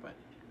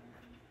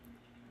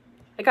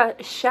I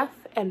got chef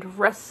and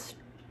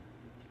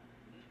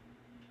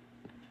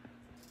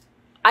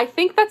I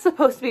think that's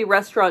supposed to be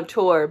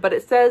restaurateur, but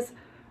it says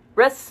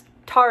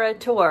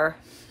restaurateur.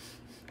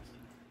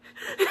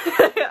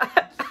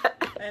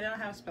 I don't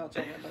have spell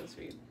check at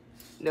BuzzFeed.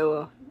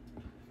 No.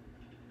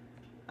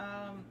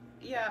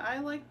 Yeah, I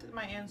liked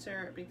my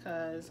answer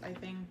because I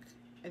think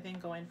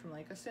going from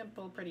like a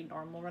simple, pretty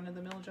normal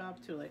run-of-the-mill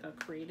job to like a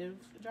creative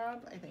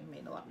job, I think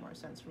made a lot more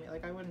sense for me.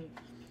 Like I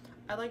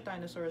like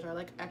dinosaurs, or I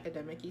like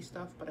academic-y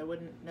stuff, but I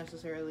wouldn't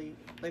necessarily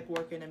like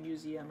work in a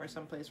museum or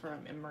someplace where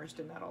I'm immersed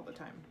in that all the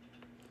time.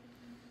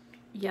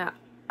 Yeah.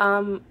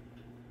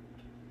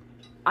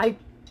 I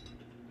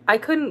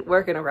couldn't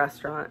work in a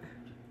restaurant.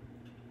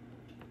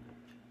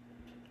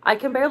 I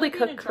can barely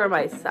cook for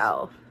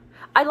myself.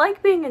 I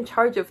like being in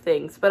charge of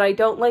things, but I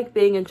don't like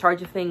being in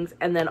charge of things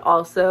and then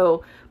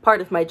also part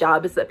of my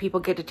job is that people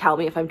get to tell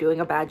me if I'm doing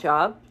a bad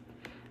job.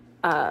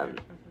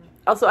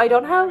 Also, I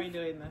don't have... Why are we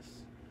doing this?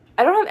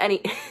 I don't have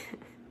any...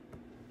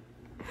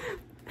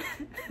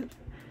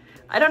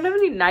 I don't have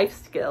any knife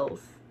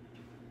skills.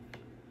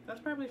 That's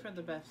probably for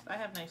the best. I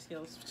have knife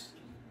skills.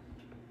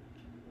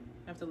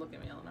 You have to look at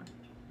me, Eleanor.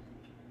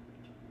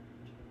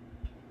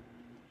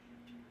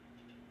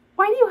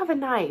 Why do you have a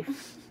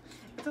knife?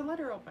 It's a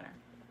letter opener.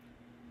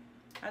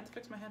 I had to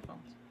fix my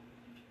headphones.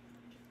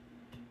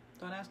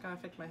 Don't ask how I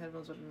fixed my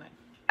headphones with a knife.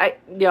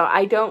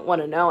 I don't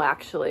want to know,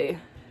 actually.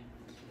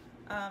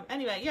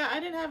 Anyway, yeah, I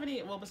didn't have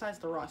any, well, besides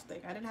the raw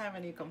steak, I didn't have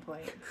any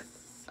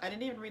complaints. I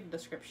didn't even read the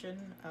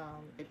description.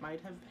 It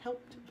might have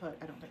helped, but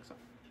I don't think so.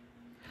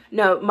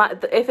 No,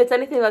 if it's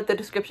anything like the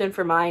description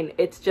for mine,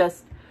 it's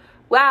just,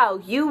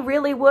 wow, you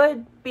really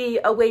would be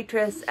a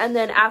waitress, and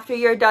then after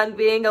you're done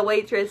being a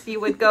waitress, you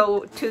would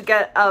go to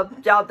get a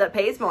job that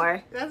pays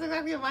more. That's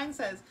exactly what mine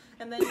says.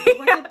 And then you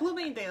work at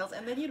Bloomingdale's,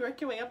 and then you'd work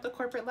your way up the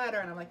corporate ladder,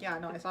 and I'm like, yeah,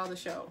 no, I saw the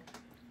show.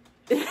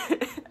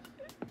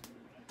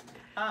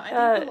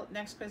 I think the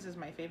next quiz is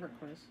my favorite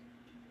quiz.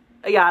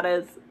 Yeah,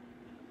 it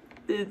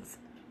is.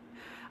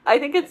 I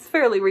think it's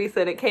fairly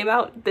recent. It came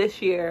out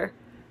this year,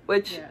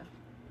 which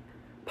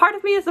part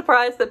of me is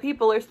surprised that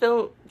people are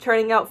still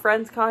churning out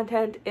Friends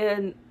content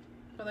in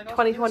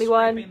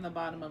 2021. Scraping the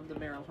bottom of the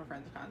barrel for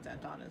Friends content,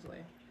 honestly.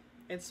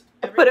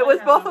 But it was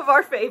both of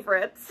our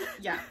favorites.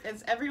 Yeah,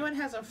 everyone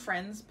has a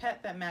Friends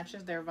pet that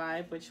matches their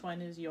vibe. Which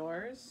one is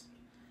yours?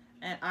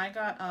 And I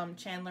got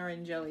Chandler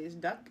and Joey's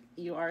duck.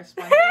 You are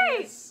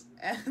spontaneous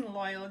and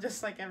loyal,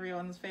 just like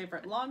everyone's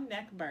favorite long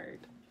neck bird.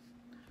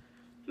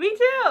 Me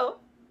too.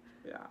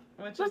 Yeah,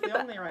 which is the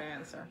only right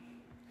answer.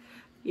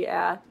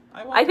 Yeah,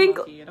 I think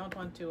monkey. I don't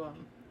want to.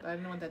 I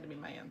don't want that to be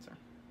my answer.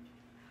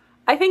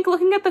 I think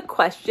looking at the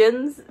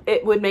questions,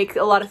 it would make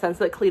a lot of sense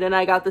that Cleta and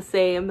I got the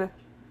same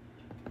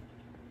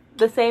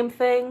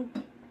thing.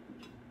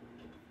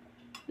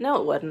 No,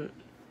 it wouldn't.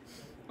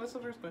 What's the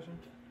first question?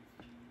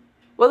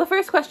 Well, the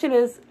first question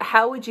is,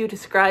 how would you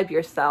describe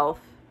yourself?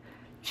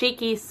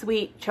 Cheeky,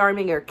 sweet,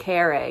 charming, or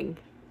caring?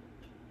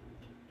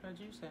 What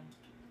did you say?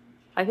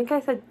 I think I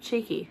said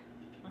cheeky.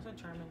 I said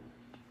charming.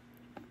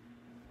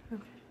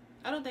 Okay.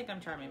 I don't think I'm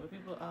charming, but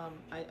people,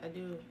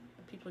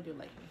 people do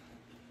like me.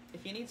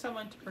 If you need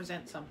someone to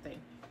present something,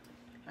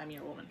 I'm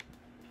your woman.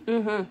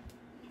 Mm-hmm.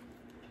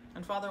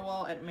 And Father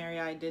Wall at Mary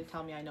I did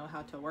tell me I know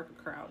how to work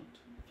a crowd.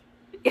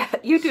 Yeah,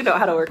 you do know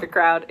how to work a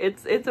crowd.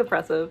 It's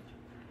impressive.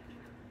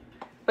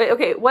 But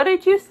okay, what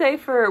did you say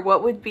for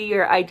what would be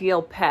your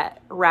ideal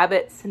pet?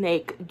 Rabbit,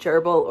 snake,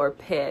 gerbil, or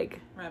pig?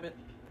 Rabbit.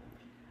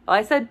 Oh,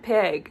 I said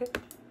pig.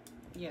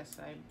 Yes,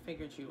 I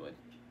figured you would.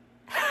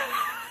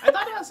 I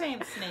thought about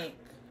saying snake,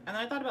 and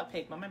then I thought about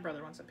pig, but my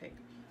brother wants a pig.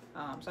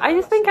 So I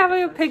just think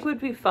having a pig would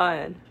be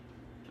fun.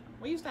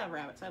 We used to have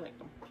rabbits. I liked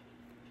them.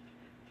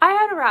 I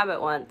had a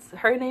rabbit once.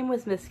 Her name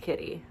was Miss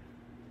Kitty.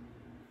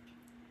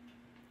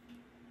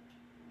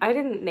 I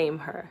didn't name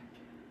her.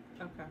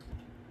 Okay.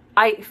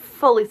 I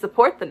fully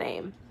support the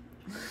name.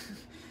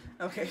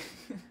 Okay.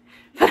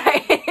 But I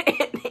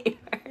didn't name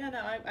her. Yeah,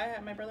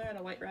 no, my brother had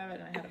a white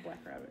rabbit and I had a black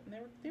rabbit, and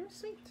they were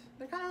sweet.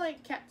 They're kind of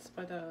like cats,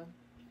 but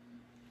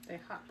they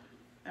hop.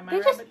 And my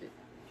rabbit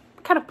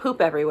kind of poop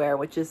everywhere,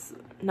 which is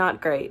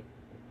not great.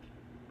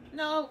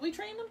 No, we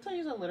trained them to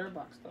use a litter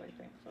box, though, I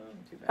think, so it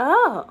wasn't too bad.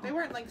 Oh. They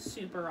weren't like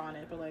super on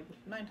it, but like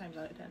 9 times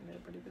out of 10, they were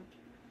pretty good.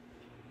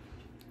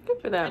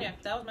 Good for them. But yeah,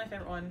 that was my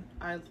favorite one.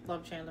 I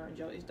love Chandler and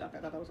Joey's duck. I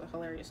thought that was a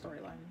hilarious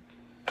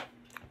storyline.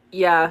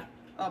 Yeah.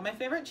 My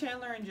favorite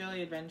Chandler and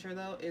Joey adventure,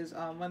 though, is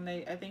when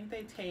I think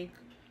they take,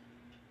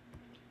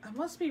 it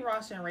must be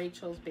Ross and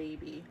Rachel's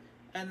baby,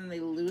 and then they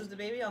lose the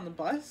baby on the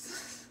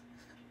bus.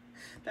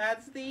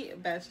 That's the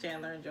best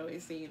Chandler and Joey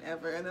scene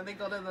ever. And then they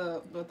go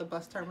to the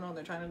bus terminal and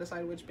they're trying to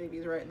decide which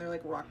baby's right, and they're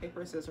like rock,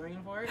 paper,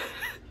 scissoring for it.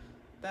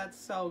 That's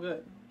so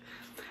good.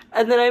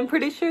 And then I'm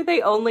pretty sure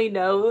they only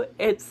know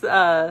it's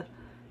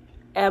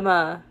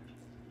Emma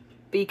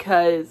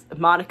because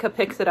Monica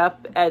picks it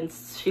up and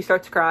she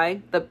starts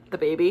crying, the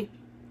baby.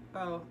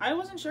 Oh, I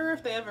wasn't sure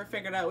if they ever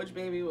figured out which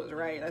baby was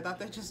right. I thought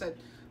they just said,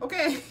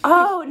 okay.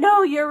 Oh,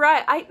 no, you're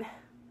right.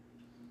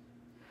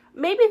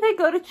 Maybe they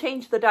go to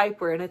change the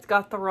diaper and it's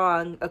got the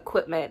wrong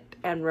equipment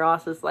and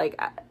Ross is like...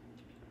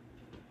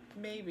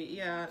 Maybe,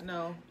 yeah,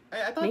 no.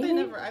 I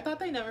thought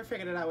they never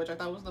figured it out, which I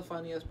thought was the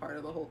funniest part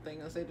of the whole thing,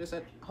 is they just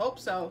said, hope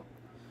so.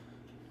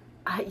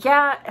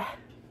 Yeah.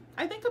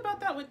 I think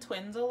about that with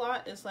twins a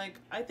lot. Is like,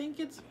 I think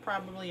it's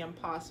probably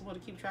impossible to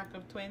keep track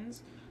of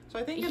twins. So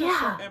I think at a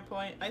certain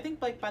point, I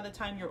think like by the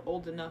time you're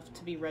old enough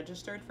to be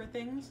registered for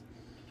things,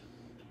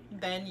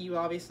 then you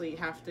obviously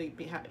have to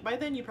be, by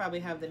then you probably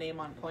have the name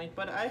on point.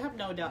 But I have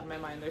no doubt in my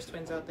mind there's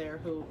twins out there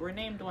who were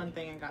named one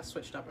thing and got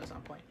switched up at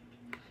some point.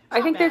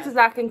 I think there's a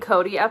Zach and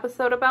Cody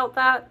episode about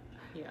that.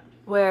 Yeah.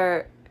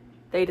 Where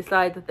they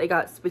decide that they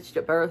got switched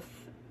at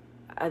birth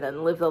and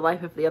then live the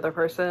life of the other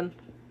person.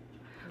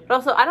 Yeah. But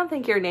also, I don't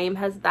think your name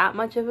has that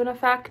much of an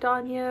effect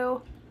on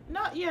you.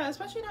 Not, yeah,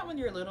 especially not when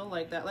you're little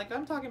like that. Like,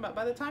 I'm talking about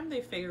by the time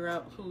they figure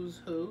out who's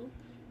who,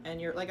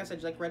 and you're, like I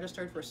said, like,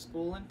 registered for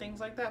school and things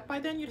like that, by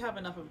then you'd have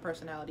enough of a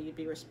personality, you'd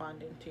be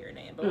responding to your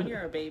name. But when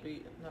you're a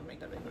baby, it doesn't make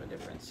that big of a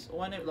difference.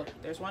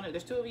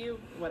 There's two of you,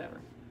 whatever.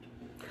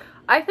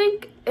 I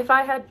think if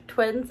I had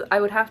twins,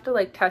 I would have to,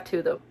 like,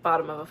 tattoo the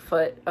bottom of a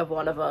foot of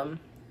one of them,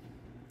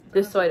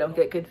 just so I don't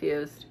get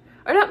confused.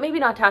 Or not, maybe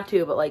not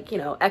tattoo, but, like, you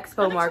know,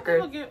 expo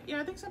marker.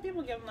 I think some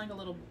people give them, like, a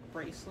little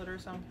bracelet or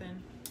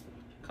something.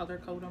 Color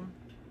code them.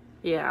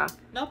 Yeah.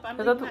 Nope, I'm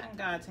leaving that in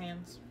God's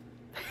hands.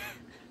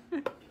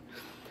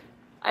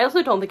 I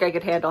also don't think I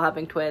could handle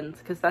having twins,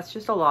 because that's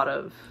just a lot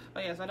of... Oh,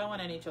 yes, I don't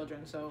want any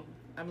children, so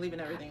I'm leaving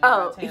everything in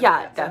Oh, God's hands.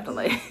 yeah,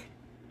 definitely.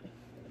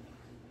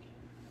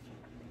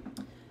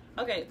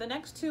 Okay, the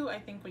next two I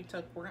think we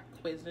took weren't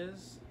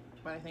quizzes,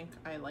 but I think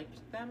I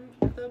liked them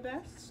the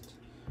best.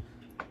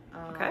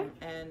 Okay.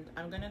 And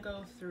I'm going to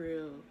go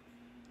through...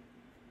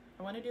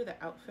 I want to do the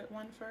outfit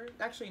one first.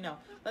 Actually, no.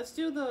 Let's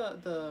do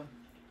the...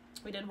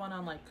 We did one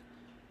on, like...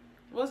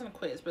 It wasn't a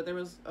quiz, but there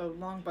was a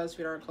long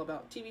BuzzFeed article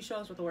about TV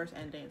shows with the worst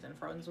endings, and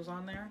Friends was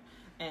on there.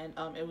 And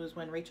it was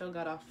when Rachel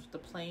got off the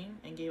plane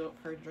and gave up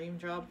her dream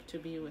job to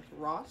be with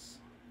Ross.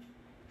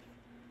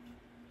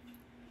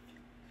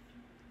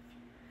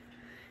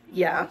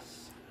 Yeah.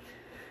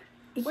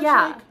 Which,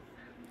 yeah. Like,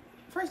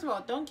 first of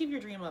all, don't give your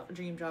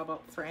dream job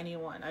up for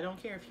anyone. I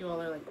don't care if you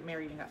all are, like,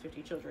 married and got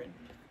 50 children.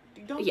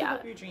 Don't give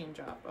up your dream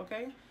job,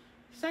 okay?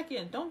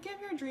 Second, don't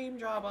give your dream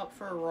job up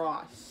for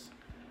Ross.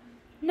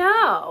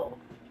 No.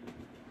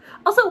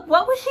 Also,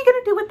 what was she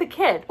gonna do with the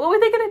kid? What were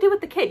they gonna do with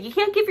the kid? You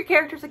can't give your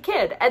characters a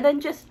kid and then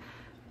just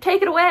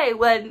take it away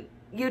when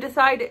you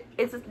decide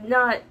it's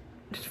not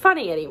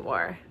funny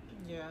anymore.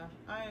 Yeah,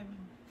 I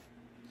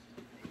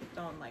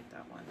don't like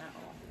that one at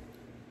all.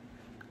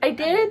 I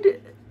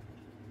did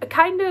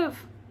kind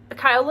of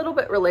a little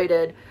bit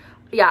related.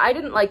 Yeah, I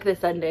didn't like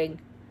this ending,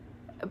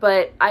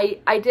 but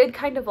I did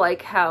kind of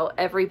like how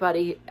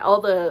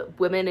all the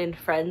women in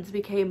Friends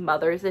became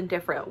mothers in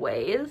different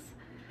ways.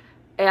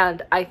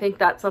 And I think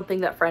that's something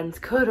that Friends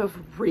could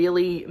have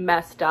really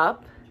messed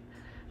up.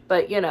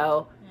 But, you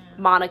know,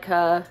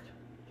 Monica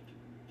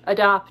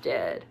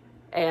adopted,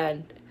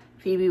 and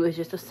Phoebe was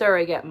just a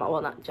surrogate mother.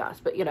 Well, not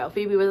just, but, you know,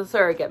 Phoebe was a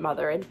surrogate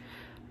mother, and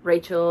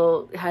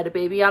Rachel had a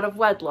baby out of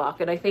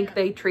wedlock. And I think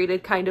they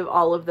treated kind of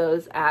all of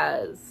those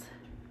as...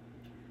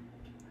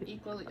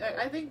 equally.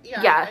 I think,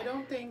 I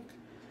don't think...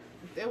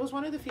 It was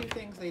one of the few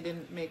things they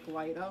didn't make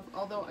light of.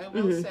 Although, I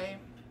will say...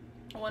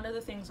 One of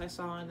the things I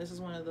saw, and this is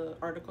one of the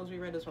articles we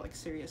read, is about, like,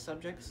 serious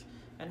subjects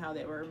and how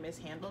they were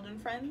mishandled in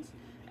Friends.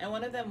 And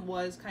one of them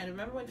was kind of,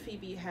 remember when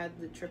Phoebe had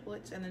the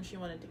triplets and then she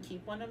wanted to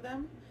keep one of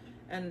them?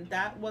 And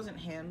that wasn't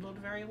handled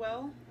very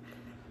well.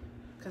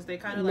 Because they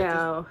kind of,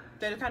 like,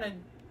 they kind of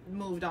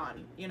moved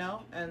on, you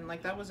know? And,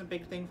 like, that was a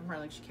big thing from her.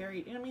 Like, she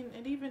carried, you know, I mean,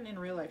 and even in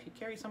real life, you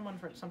carry someone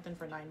for something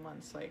for 9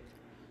 months, like...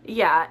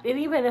 Yeah, and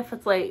even if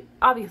it's, like,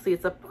 obviously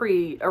it's a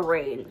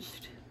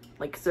pre-arranged,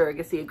 like,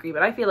 surrogacy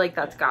agreement, I feel like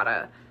that's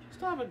gotta...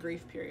 Still have a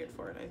grief period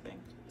for it, I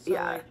think. So,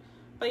 yeah. Like,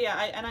 but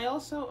yeah, I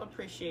also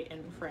appreciate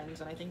in Friends,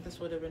 and I think this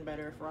would have been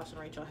better if Ross and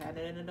Rachel hadn't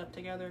ended up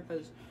together,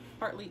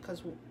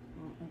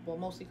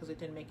 mostly because it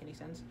didn't make any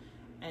sense,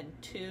 and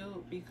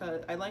two,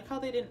 because I like how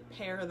they didn't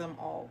pair them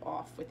all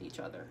off with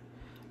each other.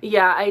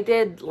 Yeah, I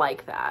did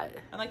like that.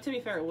 And, like, to be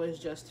fair, it was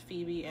just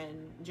Phoebe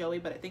and Joey,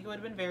 but I think it would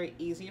have been very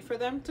easy for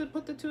them to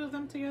put the two of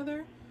them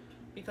together,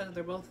 because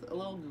they're both a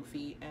little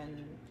goofy,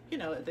 and, you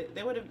know,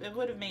 it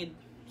would have made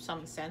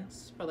some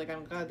sense, but, like,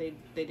 I'm glad they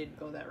did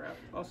go that route.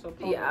 Also,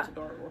 Paul was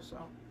adorable, so.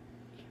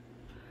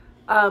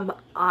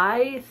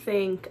 I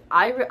think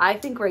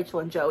Rachel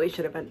and Joey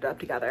should have ended up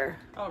together.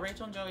 Oh,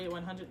 Rachel and Joey,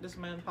 100. This is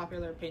my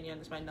unpopular opinion.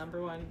 This is my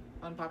number one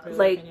unpopular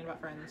opinion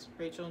about Friends.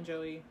 Rachel and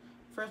Joey.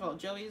 First of all,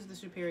 Joey is the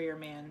superior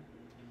man.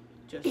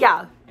 Just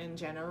in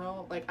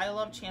general. Like, I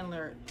love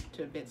Chandler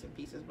to bits and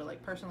pieces, but,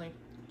 like, personally,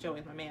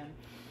 Joey's my man.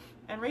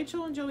 And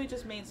Rachel and Joey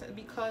just made sense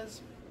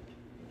because...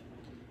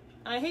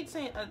 And I hate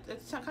saying,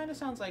 it kind of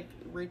sounds like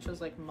Rachel's,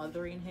 like,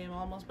 mothering him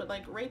almost, but,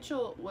 like,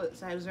 Rachel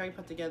was very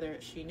put together.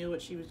 She knew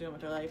what she was doing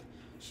with her life.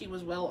 She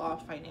was well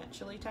off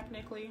financially,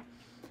 technically,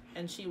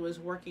 and she was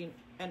working,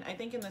 and I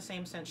think in the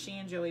same sense, she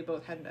and Joey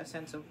both had a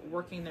sense of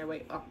working their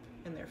way up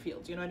in their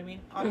fields, you know what I mean?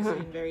 Obviously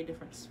in very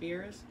different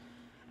spheres.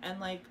 And,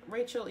 like,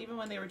 Rachel, even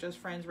when they were just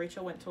friends,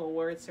 Rachel went to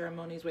award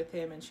ceremonies with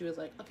him, and she was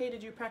like, okay,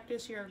 did you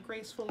practice your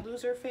graceful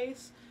loser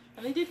face?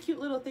 And they did cute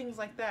little things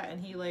like that,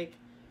 and he, like,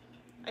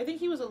 I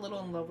think he was a little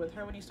in love with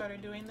her when he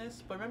started doing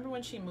this, but remember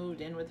when she moved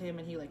in with him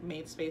and he, like,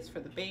 made space for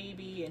the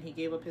baby and he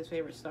gave up his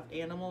favorite stuffed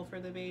animal for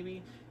the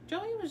baby?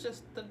 Joey was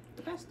just the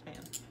best man.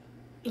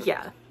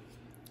 Yeah.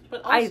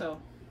 But also,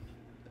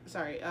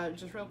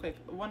 just real quick,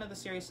 one of the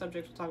serious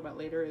subjects we'll talk about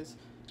later is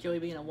Joey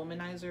being a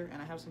womanizer, and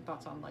I have some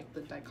thoughts on, like,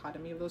 the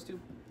dichotomy of those two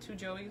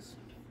Joeys.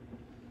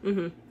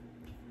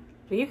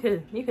 You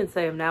can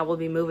say them now. We'll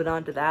be moving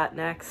on to that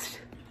next.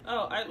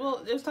 Oh, it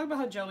was talking about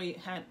how Joey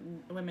is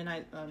a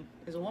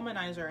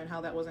womanizer and how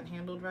that wasn't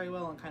handled very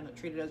well and kind of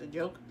treated as a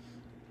joke.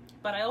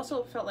 But I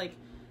also felt like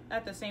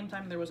At the same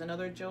time, there was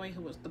another Joey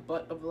who was the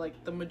butt of,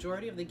 like, the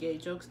majority of the gay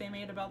jokes they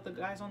made about the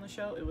guys on the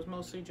show. It was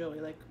mostly Joey.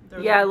 Like,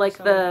 yeah, like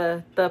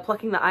the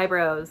plucking the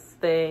eyebrows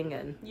thing.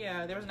 And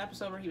yeah, there was an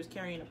episode where he was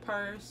carrying a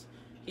purse.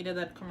 He did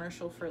that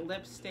commercial for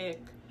lipstick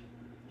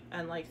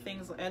and, like,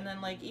 things. And then,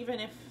 like, even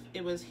if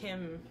it was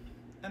him,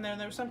 and then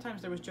there was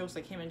sometimes there was jokes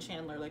like him and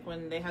Chandler, like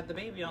when they had the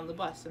baby on the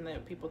bus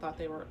and people thought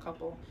they were a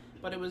couple,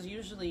 but it was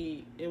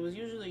usually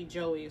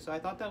Joey. So I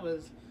thought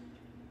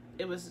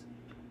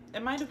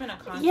it might have been a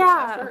conscious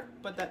effort,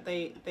 but that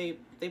they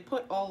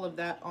put all of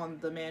that on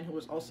the man who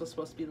was also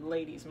supposed to be the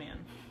ladies' man.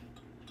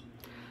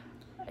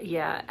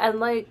 Yeah, and,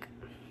 like,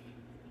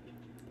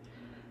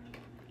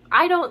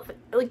 I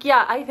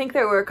think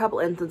there were a couple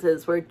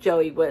instances where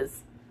Joey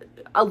was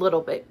a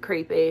little bit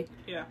creepy.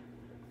 Yeah.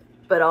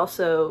 But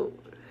also,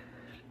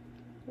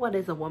 what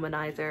is a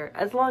womanizer?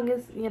 As long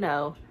as, you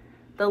know,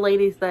 the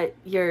ladies that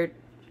you're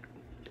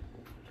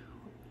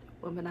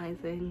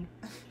womanizing...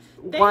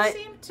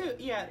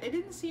 it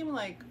didn't seem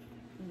like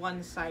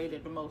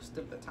one-sided most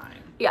of the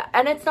time. Yeah,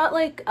 and it's not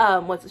like,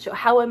 what's the show?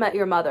 How I Met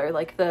Your Mother.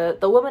 Like, the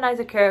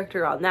womanizer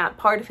character on that,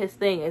 part of his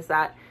thing is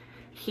that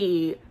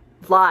he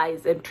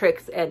lies and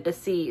tricks and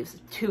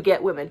deceives to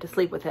get women to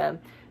sleep with him.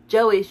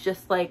 Joey's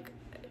just like...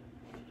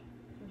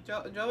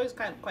 Joey's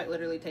quite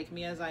literally take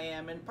me as I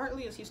am, and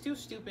partly is he's too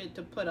stupid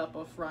to put up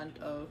a front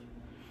of,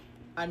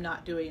 I'm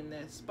not doing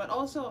this. But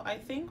also, I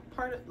think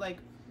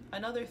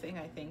another thing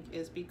I think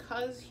is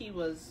because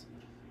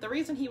the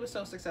reason he was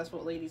so successful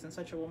with ladies and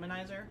such a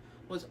womanizer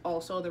was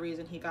also the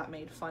reason he got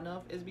made fun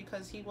of, is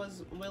because he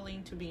was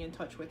willing to be in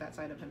touch with that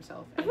side of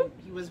himself. And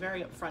he was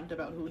very upfront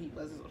about who he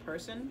was as a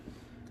person.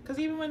 Because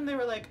even when they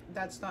were like,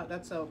 that's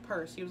a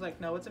purse, he was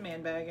like, no, it's a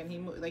man bag. And he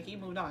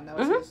moved on. That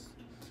was his,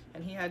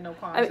 and he had no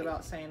qualms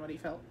about saying what he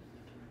felt.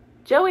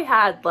 Joey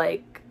had,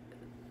 like,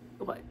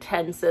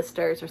 10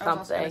 sisters or something. I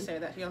was also going to say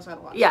that. He also had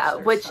a lot of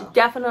sisters. Which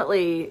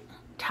definitely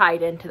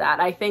tied into that.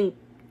 I think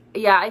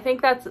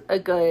that's a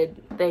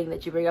good thing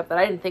that you bring up that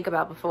I didn't think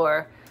about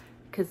before,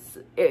 because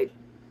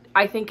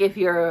I think if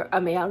you're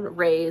a man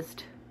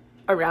raised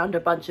around a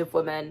bunch of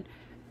women,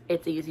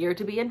 it's easier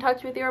to be in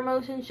touch with your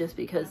emotions, just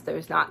because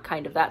there's not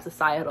kind of that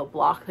societal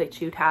block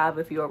that you'd have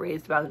if you were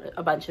raised around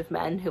a bunch of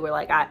men who were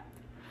like, I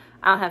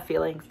don't have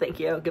feelings, thank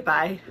you,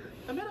 goodbye.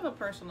 A bit of a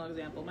personal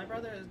example. My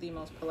brother is the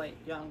most polite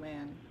young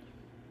man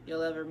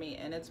you'll ever meet,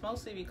 and it's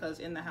mostly because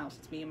in the house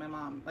it's me and my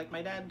mom. Like,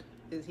 my dad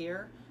is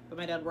here, but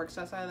my dad works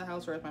outside of the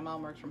house, whereas my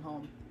mom works from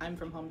home. I'm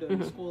from home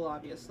doing school,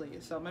 obviously.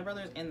 So my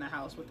brother's in the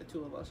house with the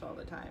two of us all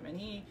the time, and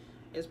he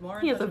is more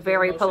in touch with his emotions. He is a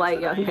very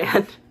polite young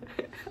man.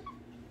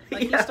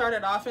 Like, he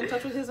started off in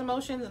touch with his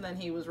emotions, and then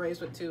he was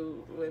raised with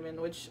two women,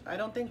 which I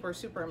don't think were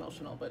super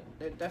emotional, but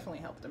it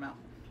definitely helped him out.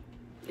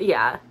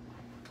 Yeah.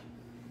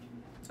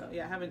 So,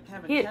 yeah,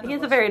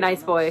 he's a very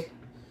nice boy.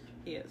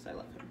 He is. I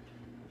love him.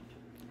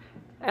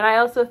 And I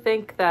also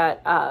think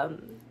that,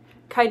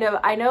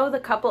 I know the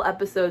couple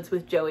episodes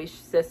with Joey's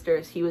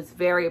sisters, he was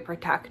very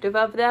protective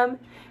of them.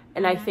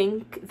 And I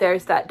think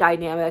there's that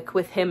dynamic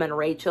with him and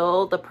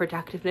Rachel, the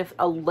protectiveness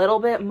a little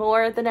bit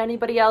more than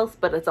anybody else,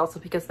 but it's also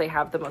because they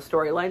have the most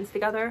storylines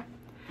together.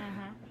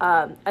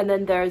 And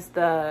then there's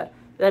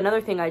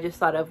another thing I just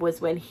thought of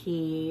was when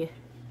he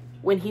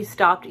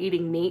stopped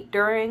eating meat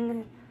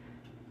during...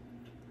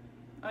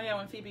 Oh yeah,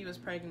 when Phoebe was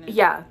pregnant.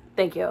 Yeah,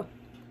 thank you.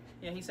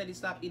 Yeah, he said he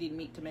stopped eating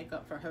meat to make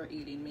up for her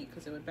eating meat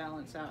because it would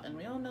balance out. And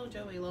we all know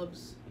Joey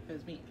loves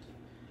his meat.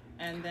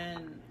 And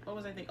then, what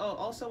was I thinking? Oh,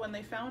 also when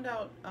he found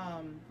out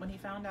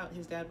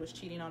his dad was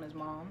cheating on his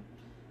mom,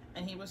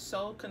 and he was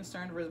so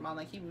concerned for his mom,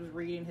 like, he was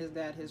reading his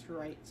dad his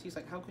rights. He's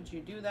like, how could you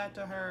do that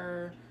to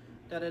her?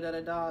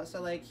 Da-da-da-da-da.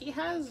 So, like, he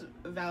has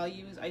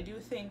values. I do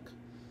think...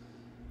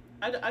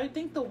 I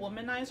think the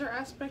womanizer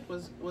aspect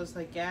was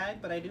a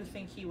gag, but I do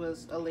think he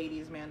was a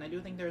ladies' man. I do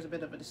think there's a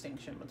bit of a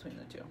distinction between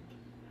the two.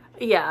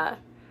 Yeah.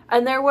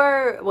 And there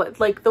were,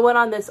 the one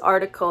on this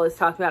article is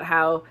talking about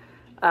how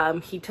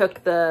he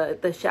took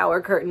the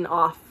shower curtain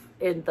off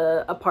in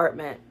the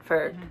apartment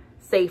for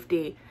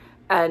safety.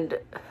 And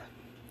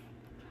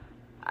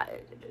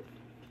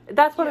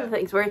that's one of the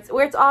things where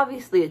it's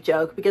obviously a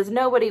joke, because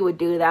nobody would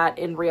do that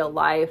in real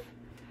life.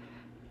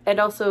 And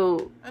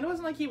also... And it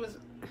wasn't like he was...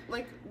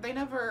 Like, they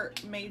never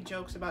made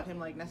jokes about him,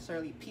 like,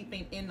 necessarily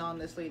peeping in on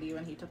this lady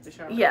when he took the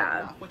shower curtain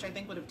off, which I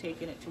think would have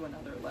taken it to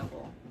another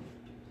level.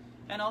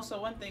 And also,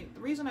 one thing,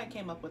 the reason I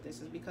came up with this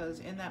is because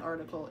in that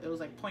article, it was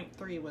like point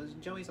 3 was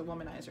Joey's a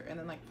womanizer, and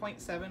then like point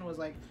 7 was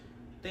like,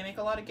 they make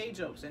a lot of gay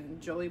jokes, and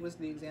Joey was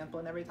the example,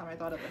 and every time I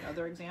thought of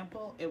another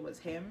example, it was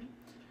him.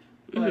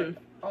 But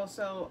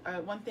also,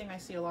 one thing I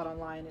see a lot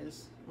online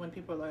is when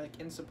people are like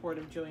in support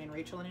of Joey and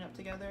Rachel ending up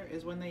together,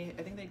 is when I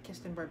think they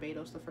kissed in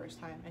Barbados the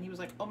first time, and he was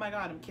like, oh my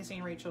god, I'm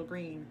kissing Rachel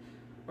Green.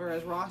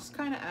 Whereas Ross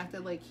kind of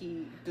acted like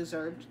he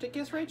deserved to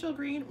kiss Rachel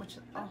Green, which is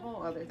a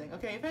whole other thing.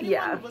 Okay, if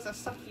anyone was a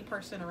sucky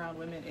person around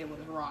women, it was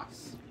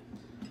Ross.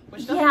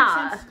 Which doesn't make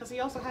sense, because he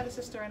also had a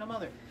sister and a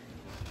mother.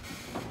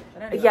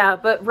 But anyway. Yeah,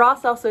 but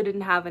Ross also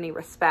didn't have any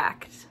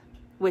respect,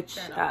 which,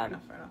 fair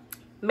enough.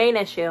 main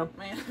issue.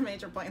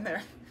 Major point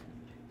there.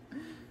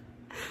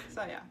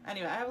 So yeah,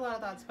 anyway, I have a lot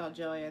of thoughts about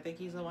Joey. I think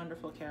he's a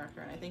wonderful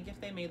character, and I think if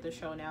they made the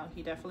show now,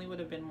 he definitely would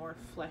have been more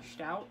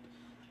fleshed out,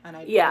 and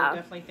I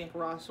definitely think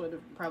Ross would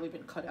have probably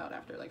been cut out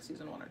after like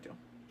season 1 or 2.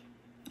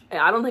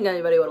 Yeah, I don't think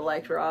anybody would have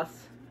liked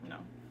Ross.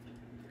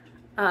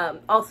 No.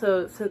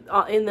 Also,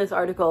 in this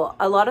article,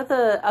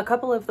 a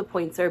couple of the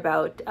points are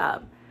about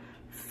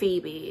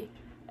Phoebe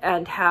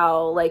and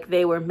how like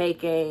they were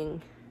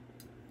making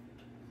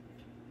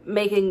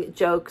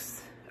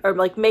jokes or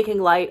like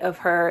making light of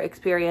her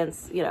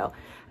experience, you know,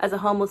 as a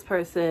homeless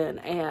person,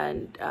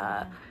 and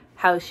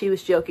how she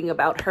was joking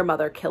about her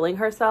mother killing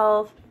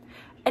herself.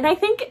 And I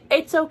think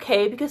it's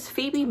okay because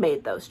Phoebe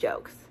made those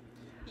jokes.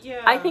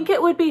 Yeah. I think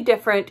it would be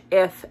different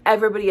if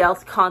everybody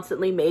else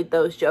constantly made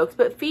those jokes,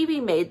 but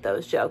Phoebe made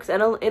those jokes.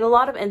 And in a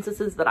lot of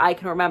instances that I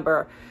can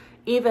remember,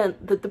 even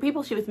the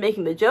people she was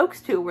making the jokes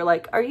to were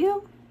like, are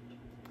you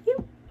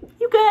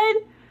good?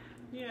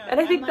 Yeah. And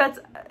I think that's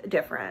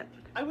different.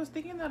 I was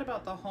thinking that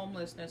about the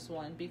homelessness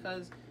one,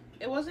 because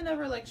it wasn't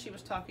ever like she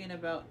was talking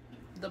about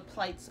the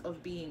plights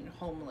of being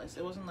homeless.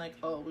 It wasn't like,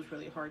 oh, it was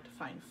really hard to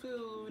find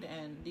food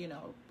and, you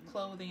know,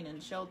 clothing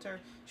and shelter.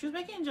 She was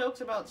making jokes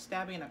about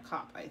stabbing a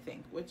cop, I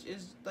think, which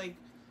is like,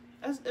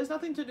 has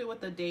nothing to do with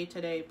the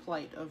day-to-day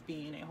plight of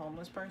being a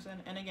homeless person.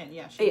 And again,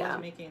 yeah, she was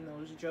making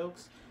those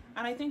jokes,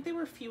 and I think they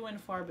were few and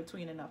far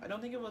between enough. I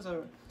don't think it was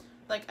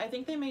I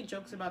think they made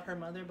jokes about her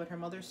mother, but her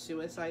mother's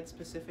suicide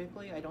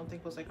specifically, I don't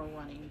think was like a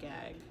running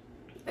gag.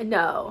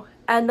 No.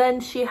 And then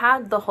she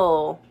had the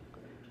whole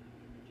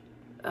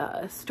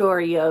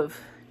story of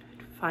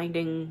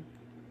finding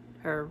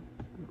her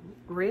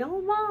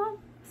real mom,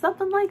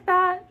 something like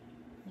that.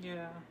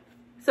 Yeah.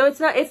 So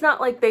it's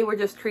not like they were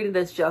just treated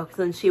as jokes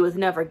and she was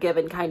never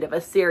given kind of a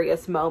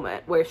serious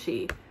moment where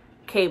she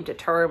came to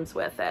terms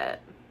with it.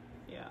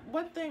 Yeah.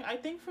 One thing, I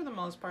think for the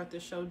most part,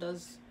 this show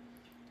does,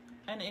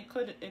 and it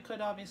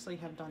could obviously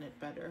have done it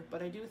better,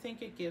 but I do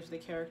think it gives the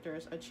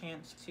characters a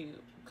chance to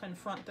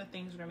confront the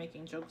things they're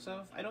making jokes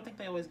of. I don't think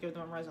they always give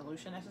them a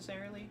resolution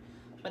necessarily,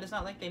 but it's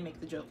not like they make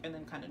the joke and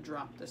then kind of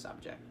drop the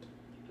subject.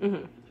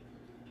 Mm-hmm.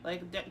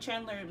 Like,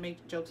 Chandler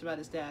makes jokes about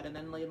his dad, and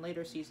then in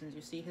later seasons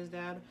you see his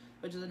dad,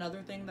 which is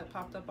another thing that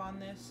popped up on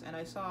this. And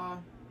I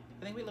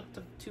think we looked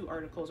up 2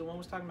 articles, and one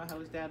was talking about how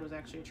his dad was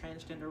actually a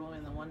transgender woman,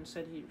 and the one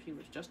said he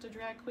was just a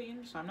drag queen,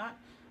 so I'm not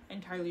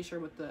entirely sure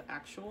what the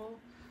actual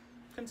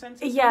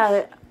consensus is.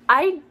 Yeah,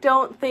 I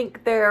don't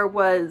think there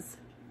was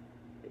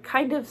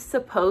kind of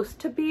supposed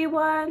to be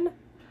one,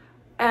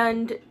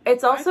 and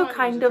it's also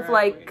kind of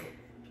like queen.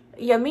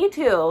 Yeah, me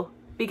too,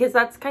 because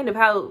that's kind of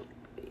how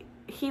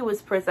he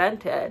was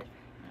presented.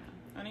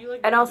 Yeah. And he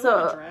like and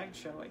also a drag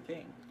show, I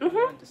think. Mm-hmm.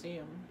 I went to see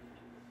him.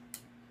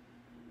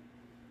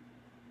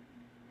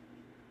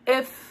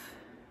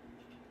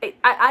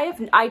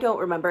 I don't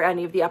remember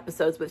any of the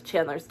episodes with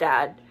Chandler's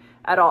dad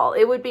at all.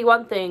 It would be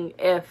one thing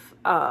if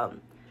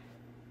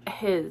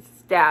his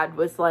dad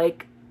was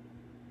like,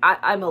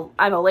 I'm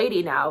a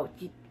lady now,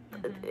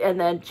 mm-hmm. and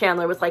then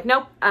Chandler was like,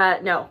 nope,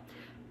 no,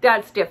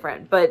 Dad's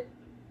different. But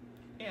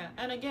yeah,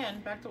 and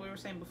again, back to what we were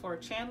saying before,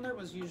 Chandler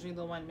was usually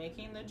the one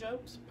making the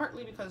jokes,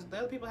 partly because the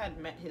other people had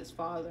met his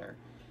father,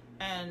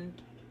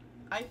 and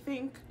I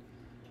think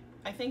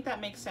that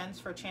makes sense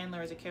for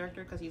Chandler as a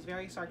character because he's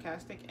very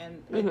sarcastic,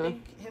 and mm-hmm.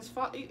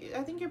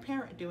 I think your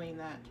parent doing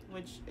that,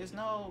 which is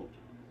not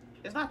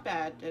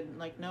bad, and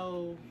like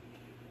no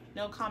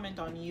comment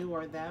on you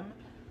or them,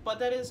 but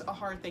that is a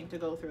hard thing to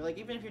go through. Like,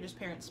 even if your just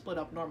parents split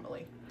up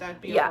normally, that'd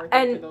be a hard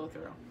thing to go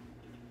through.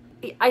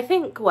 I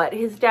think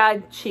his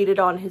dad cheated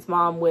on his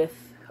mom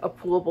with a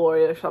pool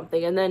boy or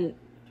something, and then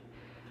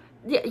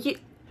it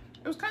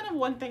was kind of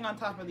one thing on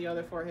top of the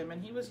other for him,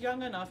 and he was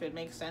young enough. It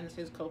makes sense.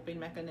 His coping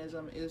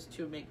mechanism is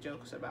to make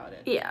jokes about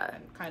it,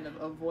 and kind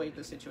of avoid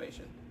the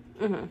situation.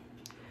 Mm-hmm.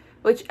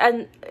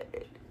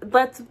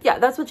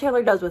 That's what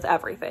Chandler does with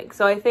everything.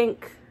 So I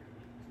think,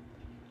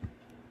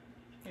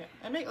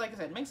 and like I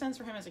said, it makes sense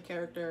for him as a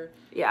character,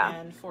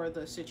 and for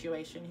the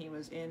situation he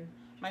was in.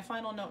 My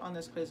final note on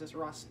this quiz is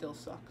Ross still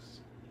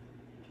sucks.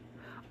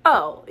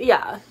 Oh,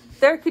 yeah.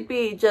 There could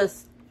be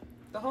just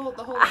the whole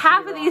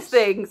half of these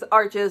things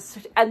are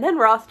just, and then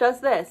Ross does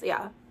this.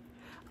 Yeah.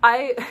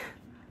 I'm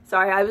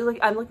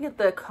looking at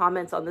the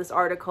comments on this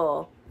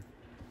article,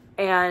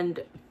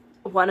 and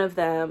one of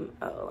them,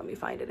 let me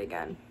find it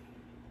again.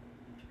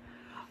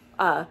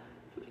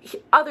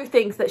 Other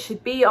things that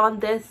should be on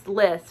this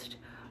list.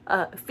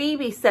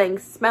 Phoebe sang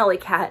Smelly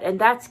Cat, and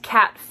that's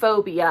cat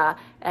phobia,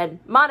 and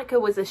Monica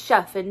was a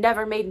chef and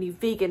never made any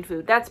vegan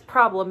food. That's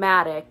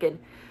problematic. And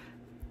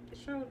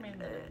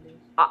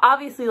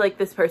obviously, like,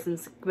 this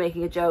person's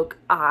making a joke,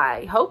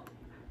 I hope,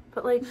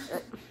 but like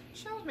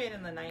show was made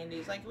in the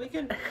 90s. Like, we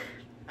can,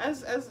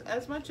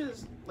 as much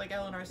as like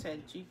Eleanor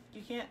said, you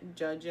can't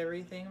judge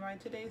everything by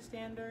today's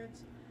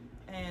standards,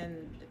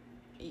 and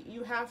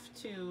you have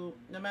to,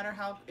 no matter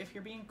how, if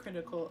you're being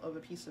critical of a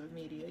piece of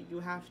media,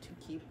 you have to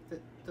keep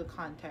the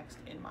context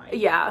in mind.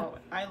 Yeah.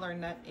 I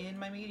learned that in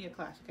my media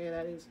class, okay?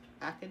 That is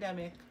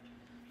academic,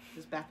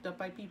 is backed up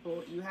by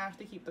people. You have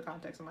to keep the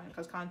context in mind,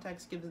 because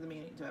context gives the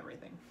meaning to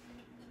everything.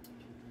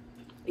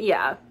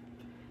 Yeah.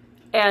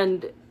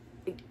 And,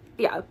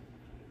 yeah.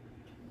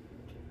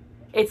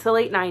 It's the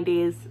late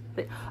 90s.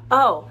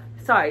 Oh,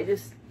 sorry,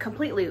 just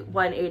completely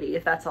 180,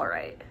 if that's all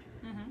right.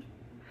 Mm-hmm.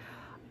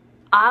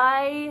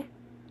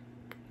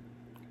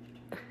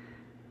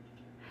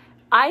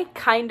 I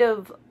kind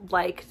of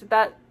liked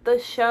that the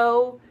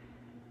show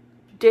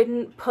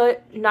didn't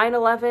put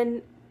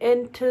 9/11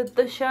 into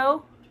the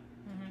show.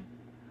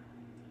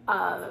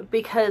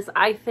 Because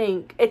I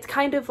think it's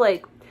kind of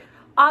like,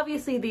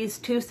 obviously these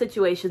two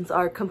situations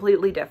are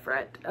completely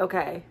different,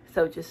 okay?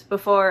 So just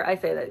before I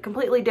say that,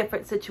 completely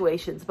different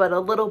situations, but a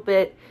little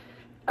bit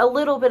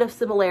of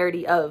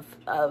similarity of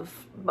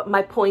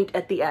my point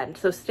at the end,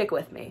 so stick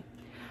with me.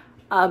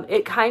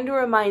 It kind of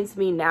reminds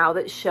me now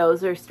that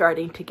shows are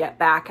starting to get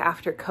back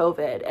after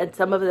COVID, and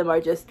some of them are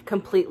just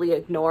completely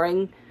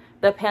ignoring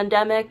the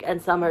pandemic,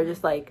 and some are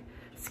just like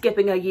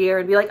skipping a year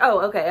and be like, oh,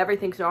 okay,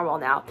 everything's normal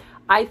now.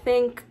 I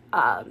think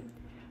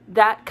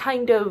that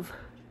kind of,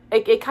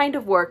 it kind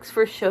of works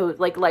for shows,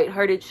 like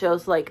lighthearted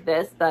shows like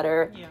this that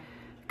are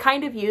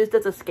kind of used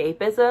as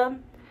escapism.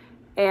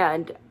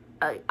 And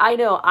I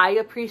know I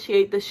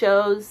appreciate the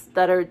shows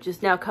that are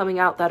just now coming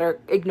out that are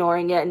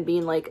ignoring it and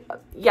being like,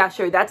 yeah,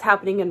 sure, that's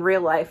happening in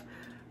real life,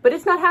 but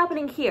it's not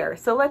happening here.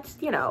 So let's,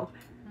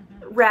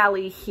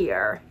 rally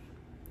here.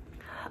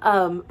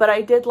 But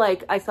I did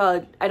like, I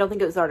don't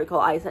think it was an article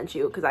I sent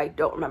you because I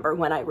don't remember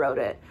when I wrote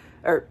it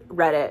or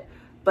read it,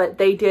 but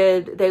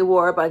they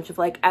wore a bunch of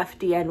like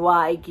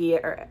FDNY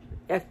gear,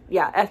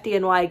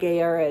 FDNY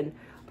gear and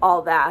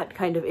all that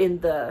kind of in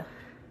the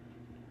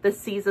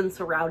season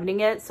surrounding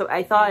it. So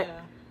I thought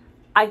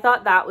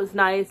that was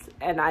nice.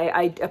 And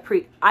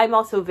I'm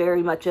also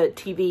very much a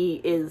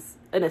TV is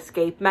an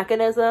escape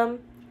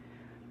mechanism.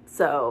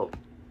 So,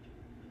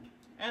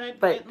 and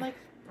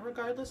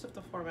regardless of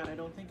the format, I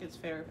don't think it's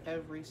fair if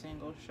every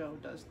single show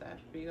does that,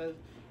 because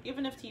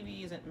even if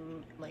TV isn't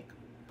like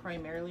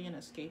primarily an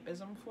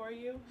escapism for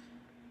you,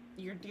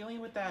 you're dealing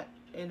with that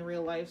in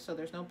real life, so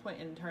there's no point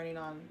in turning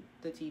on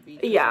the TV.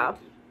 Yeah. Like,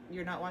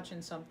 you're not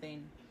watching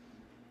something.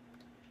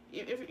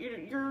 If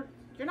you're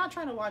not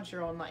trying to watch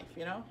your own life,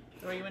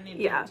 or you wouldn't need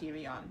to turn the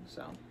TV on.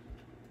 So.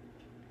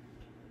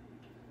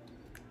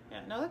 Yeah,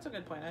 no, that's a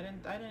good point. I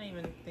didn't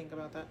even think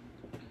about that.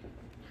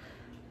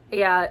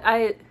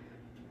 Yeah,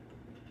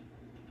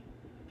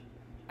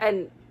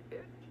 and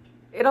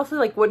it also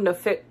like wouldn't have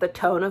fit the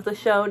tone of the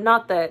show.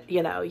 Not that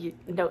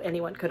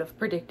anyone could have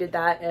predicted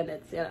that, and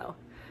it's the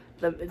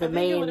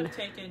main. It would have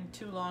taken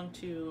too long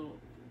to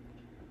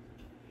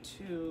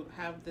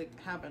have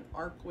an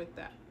arc with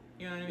that.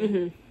 You know what I mean?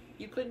 Mm-hmm.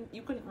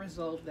 You couldn't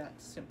resolve that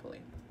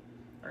simply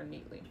or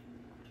neatly.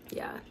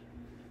 Yeah,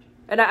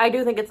 and I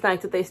do think it's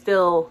nice that they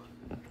still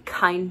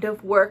kind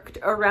of worked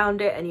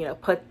around it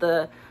and put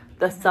the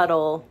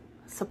subtle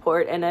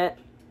support in it.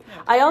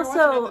 Yeah, I if also you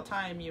were watching at the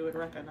time you would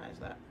recognize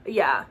that.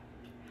 Yeah.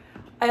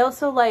 I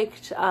also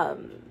liked, I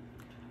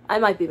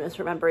might be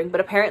misremembering,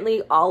 but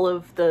apparently all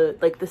of the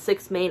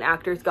 6 main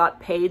actors got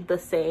paid the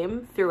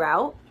same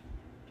throughout.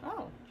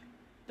 Oh,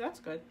 that's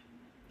good.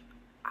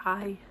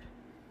 I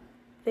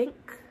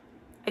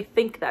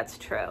think that's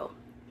true.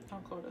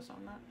 Don't quote us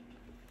on that.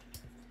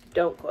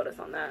 Don't quote us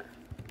on that.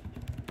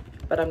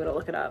 But I'm going to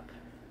look it up.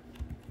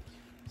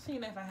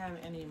 Seeing if I have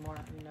any more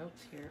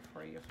notes here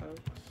for you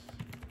folks.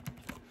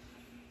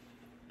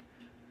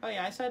 Oh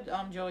yeah, I said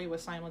Joey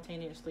was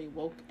simultaneously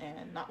woke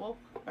and not woke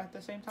at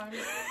the same time,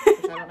 which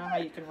I don't know how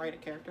you can write a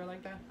character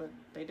like that, but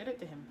they did it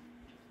to him.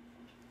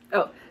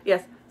 Oh,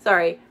 yes,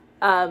 sorry.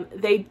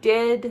 They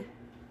did,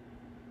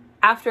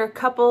 after a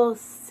couple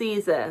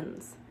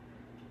seasons,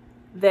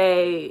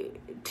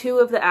 two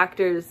of the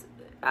actors,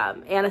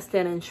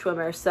 Aniston and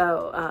Schwimmer,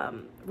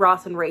 so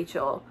Ross and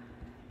Rachel,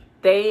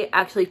 they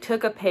actually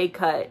took a pay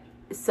cut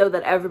so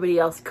that everybody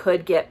else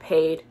could get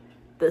paid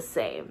the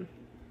same.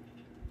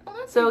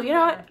 So, you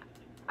know what?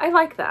 I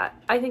like that.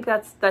 I think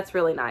that's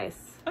really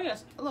nice. Oh,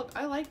 yes. Look,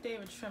 I like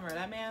David Schwimmer.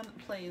 That man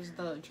plays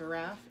the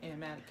giraffe in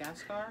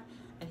Madagascar,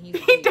 and He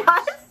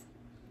does?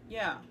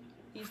 Yeah.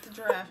 He's the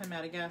giraffe in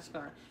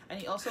Madagascar. And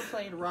he also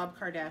played Rob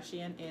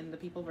Kardashian in The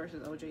People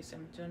vs. O.J.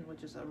 Simpson,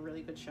 which is a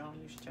really good show,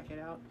 and you should check it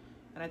out.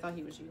 And I thought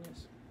he was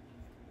genius.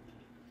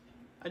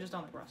 I just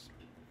don't like Ross.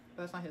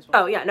 But that's not his fault.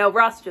 Oh, yeah. No,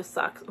 Ross just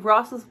sucks.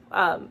 Ross is,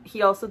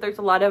 there's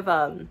a lot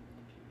of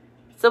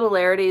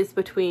similarities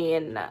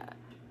between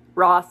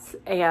Ross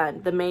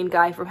and the main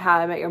guy from How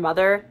I Met Your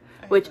Mother,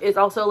 which is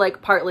also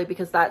like partly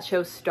because that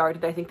show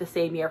started I think the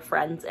same year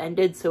Friends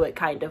ended, so it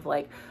kind of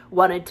like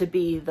wanted to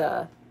be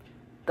the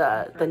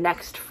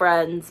next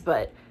Friends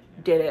but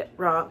did it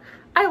wrong.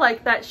 I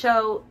like that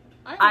show.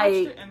 I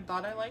watched it and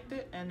thought I liked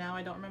it, and now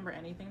I don't remember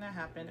anything that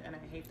happened, and I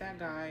hate that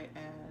guy,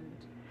 and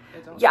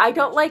I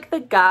don't like the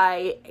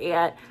guy,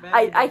 and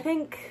I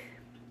think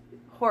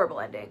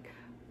horrible ending.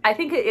 I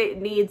think it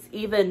needs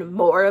even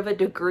more of a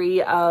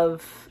degree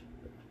of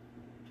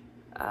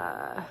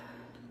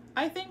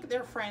I think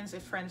they're friends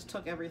if Friends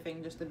took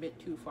everything just a bit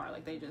too far.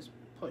 Like, they just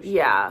pushed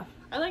it. I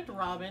liked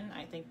Robin.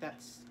 I think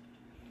that's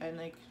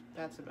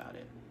about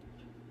it.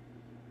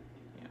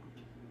 Yeah.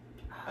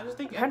 I was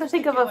thinking, I'm trying to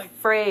think of a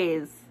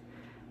phrase.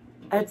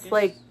 It's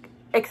like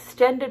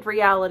extended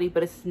reality,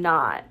 but it's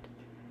not.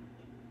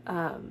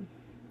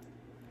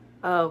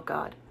 Oh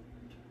God.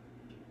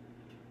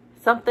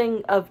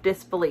 Something of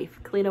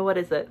disbelief. Kalina, what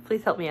is it?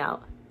 Please help me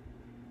out.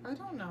 I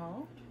don't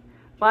know.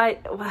 Why?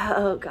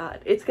 Oh God,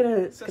 it's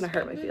gonna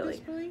hurt my feelings.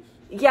 Disbelief?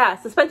 Yeah,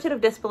 suspension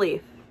of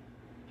disbelief.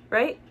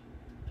 Right?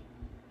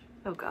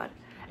 Oh God.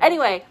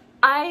 Anyway,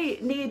 I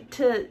need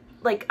to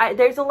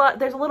there's a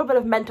little bit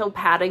of mental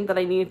padding that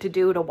I need to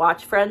do to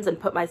watch Friends and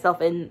put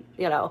myself in,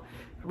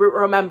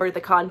 remember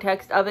the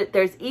context of it.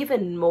 There's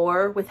even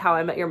more with How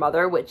I Met Your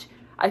Mother, which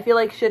I feel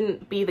like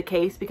shouldn't be the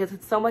case because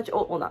it's so much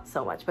well, not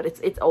so much, but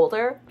it's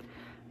older.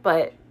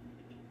 But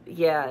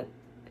yeah,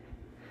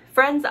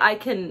 Friends I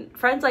can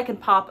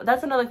pop.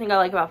 That's another thing I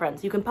like about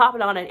Friends. You can pop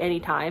it on at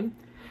any time.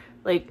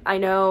 Like, I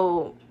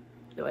know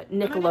Nickelodeon.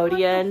 And I didn't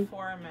like the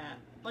format.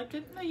 Like,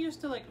 didn't they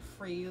used to like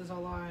freeze a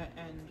lot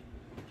and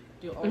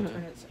do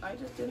alternates? I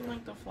just didn't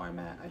like the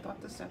format. I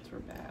thought the sets were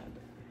bad.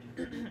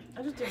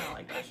 I just did not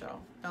like that show.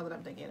 Now that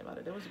I'm thinking about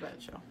it, it was a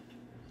bad show.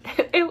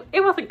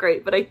 It wasn't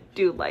great, but I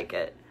do like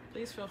it.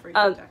 Please feel free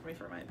to attack me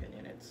for my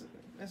opinion.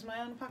 It's my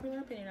unpopular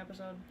opinion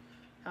episode.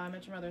 How I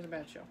Met Your Mother is a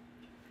bad show.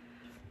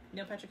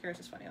 Neil Patrick Harris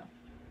is funny though.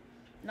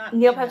 Not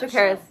Neil Patrick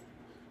Harris.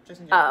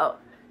 Just in general.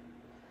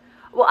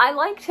 Oh. Well, I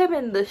liked him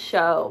in the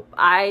show.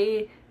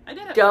 I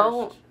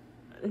don't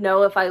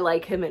know if I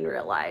like him in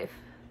real life.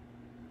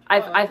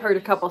 I've heard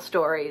a couple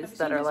stories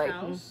that are like.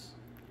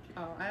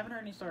 Oh, I haven't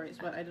heard any stories,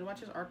 but I did watch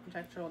his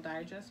Architectural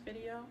Digest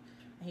video.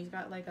 And he's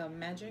got like a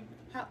magic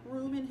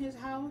room in his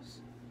house.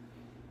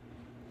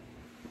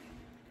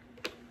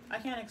 I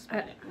can't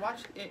explain it.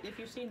 Watch it if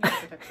you've seen the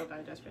Architectural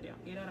Digest video.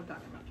 You know what I'm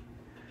talking about.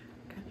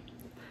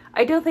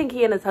 I do think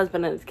he and his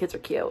husband and his kids are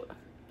cute.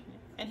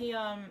 And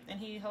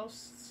he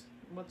hosts,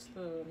 what's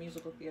the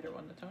musical theater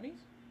one? The Tonys?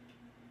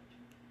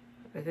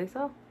 I think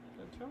so.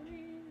 The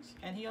Tonys.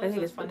 And he always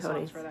does fun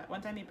songs for that.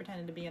 One time he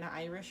pretended to be in an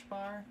Irish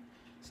bar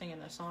singing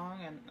a song,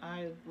 and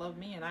I love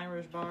me an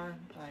Irish bar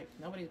like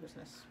nobody's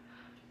business.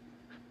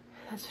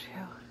 That's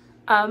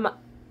true.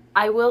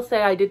 I will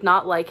say I did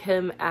not like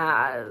him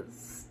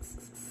as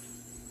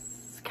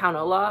Count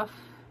Olaf.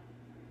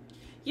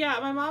 Yeah,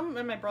 my mom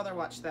and my brother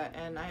watched that,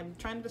 and I'm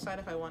trying to decide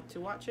if I want to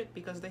watch it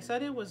because they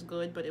said it was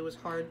good, but it was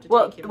hard to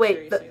take him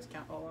seriously as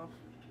Count Olaf.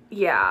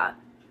 Yeah.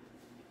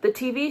 The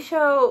TV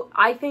show,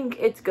 I think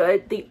it's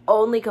good. The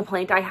only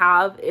complaint I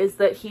have is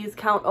that he's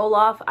Count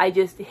Olaf.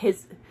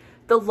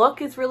 The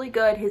look is really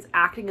good. His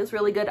acting is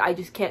really good. I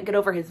just can't get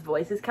over his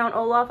voice as Count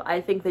Olaf.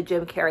 I think the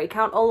Jim Carrey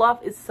Count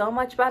Olaf is so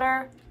much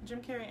better. Jim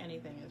Carrey,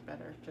 anything is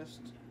better.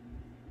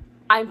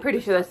 I'm pretty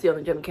sure that's the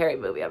only Jim Carrey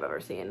movie I've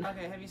ever seen.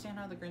 Okay, have you seen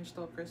How the Grinch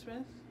Stole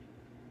Christmas?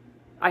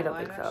 I don't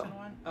think so.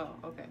 One? Oh,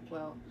 okay.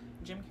 Well,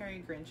 Jim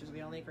Carrey Grinch is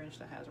the only Grinch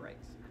that has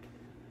rights.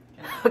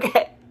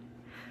 Okay.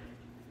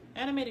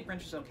 Animated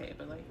Grinch is okay,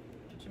 but like,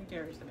 Jim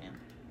Carrey's the man.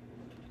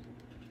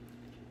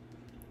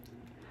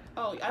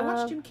 Oh, I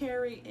watched Jim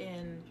Carrey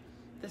in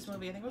this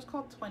movie, I think it was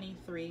called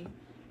 23,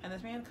 and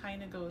this man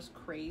kind of goes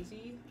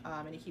crazy,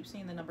 and he keeps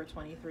seeing the number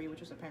 23,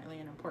 which is apparently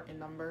an important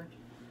number,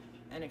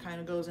 and it kind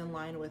of goes in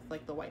line with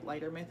like the white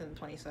lighter myth in the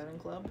 27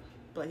 Club,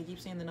 but he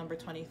keeps seeing the number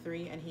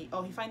 23, and he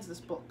finds this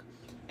book,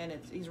 and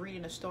he's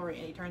reading a story,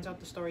 and he turns out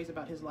the story's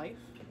about his life,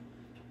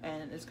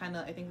 and it's kind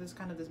of, I think there's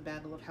kind of this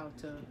battle of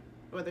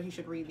whether he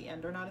should read the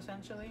end or not,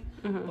 essentially,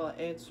 but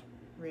it's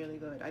really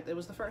good. It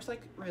was the first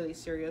like really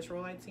serious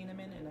role I'd seen him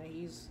in, and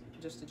he's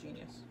just a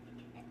genius.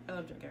 I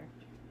love Jim Carrey.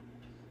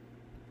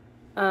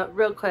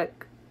 Real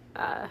quick,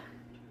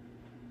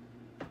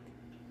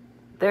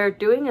 they're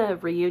doing a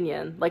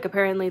reunion. Like,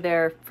 apparently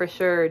they're for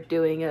sure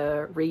doing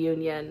a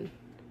reunion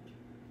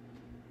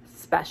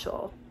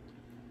special.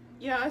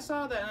 Yeah, I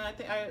saw that, and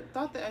I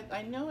thought that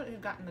I know it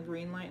had gotten the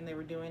green light and they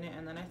were doing it,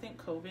 and then I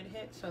think COVID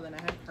hit, so then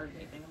I haven't heard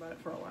anything about it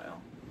for a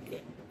while.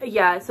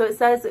 Yeah, so it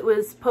says it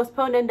was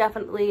postponed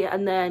indefinitely,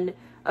 and then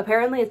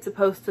apparently it's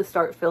supposed to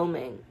start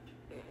filming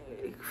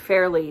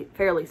fairly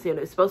soon.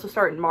 It was supposed to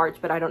start in March,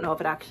 but I don't know if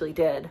it actually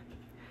did.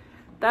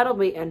 That'll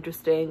be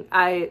interesting.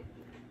 I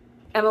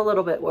am a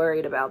little bit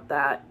worried about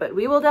that, but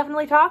we will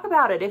definitely talk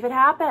about it if it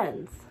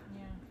happens.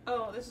 Yeah.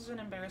 Oh, this is an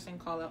embarrassing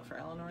call out for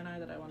Eleanor and I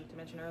that I wanted to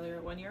mention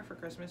earlier. One year for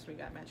Christmas, we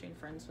got matching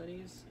Friends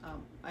hoodies.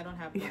 I don't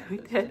have one.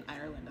 It's in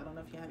Ireland. I don't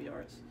know if you have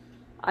yours.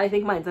 I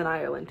think mine's in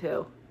Ireland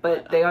too,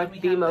 but they are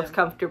the most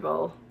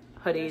comfortable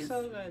hoodies.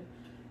 They're so good.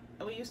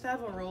 We used to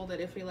have a rule that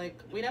if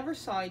we never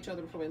saw each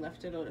other before we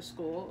left to go to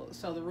school,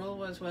 so the rule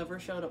was whoever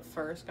showed up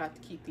first got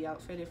to keep the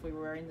outfit if we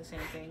were wearing the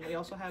same thing. We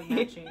also have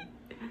matching,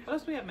 what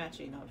else do we have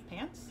matching of?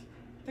 Pants?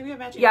 I think we have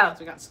matching pants.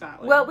 We got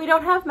Scotland. Well, we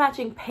don't have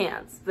matching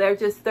pants. They're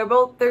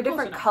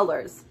different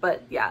colors,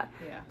 but yeah.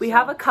 We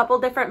have a couple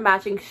different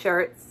matching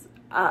shirts.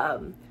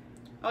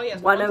 Oh yes,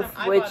 one of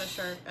I which bought a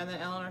shirt, and then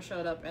Eleanor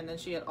showed up, and then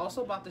she had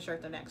also bought the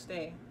shirt the next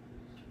day.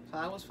 So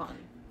that was fun.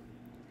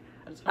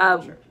 But it's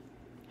a shirt.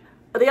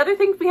 The other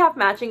things we have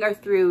matching are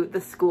through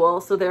the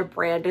school, so they're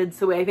branded,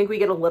 so I think we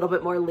get a little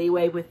bit more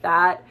leeway with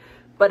that.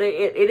 But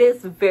it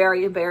is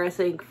very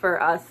embarrassing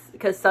for us,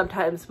 because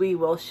sometimes we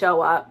will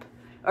show up,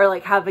 or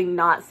like having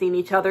not seen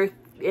each other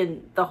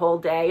in the whole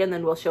day, and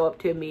then we'll show up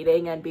to a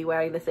meeting and be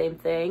wearing the same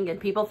thing, and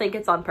people think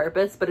it's on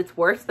purpose, but it's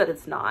worse that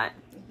it's not.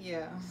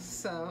 Yeah,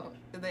 so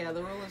yeah,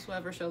 the rule is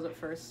whoever shows up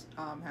first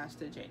has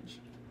to change.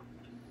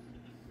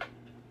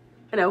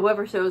 No,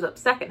 whoever shows up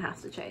second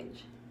has to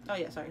change. Oh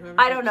yeah, sorry.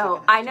 I don't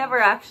know. I never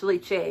actually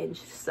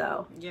changed,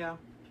 so. Yeah.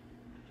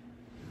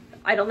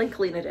 I don't think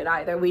Kalina did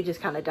either. We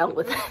just kind of dealt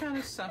with it. We kind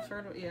of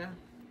suffered, yeah.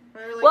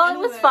 We were like, well,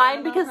 anyway, it was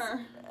fine because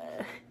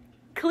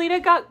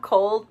Kalina got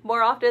cold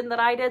more often than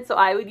I did, so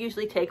I would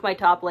usually take my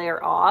top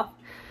layer off,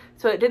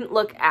 so it didn't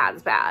look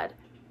as bad,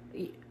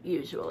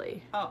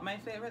 usually. Oh, my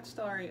favorite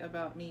story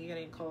about me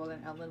getting cold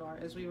in Eleanor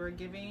is we were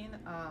giving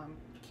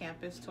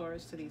campus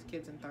tours to these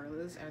kids in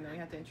Thurles, and then we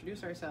had to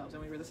introduce ourselves,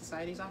 and we were the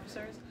society's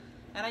officers.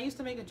 And I used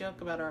to make a joke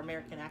about our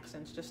American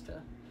accents just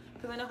to,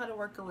 because I know how to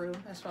work a room,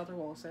 as Father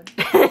Wall said.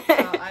 So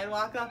I'd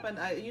walk up, and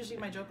usually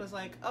my joke was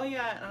like, oh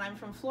yeah, and I'm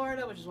from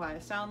Florida, which is why I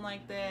sound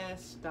like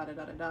this,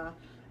 da-da-da-da-da.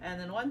 And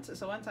then one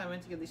time I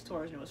went to give these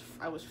tours, and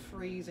I was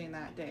freezing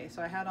that day.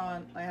 So I had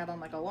on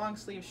like a long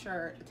sleeve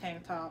shirt, a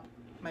tank top,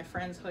 my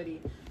friend's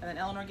hoodie, and then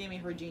Eleanor gave me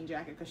her jean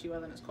jacket because she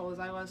wasn't as cold as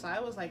I was. So I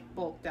was like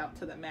bulked out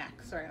to the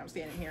max. Sorry, I'm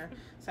standing here.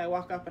 So I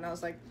walk up and I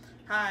was like,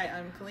 hi,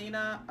 I'm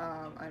Kalina.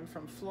 I'm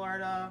from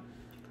Florida,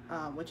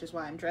 which is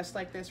why I'm dressed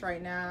like this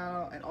right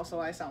now, and also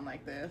I sound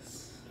like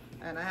this.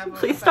 And I have.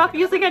 Please stop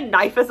using a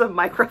knife as a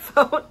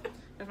microphone.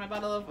 There's my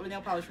bottle of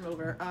nail polish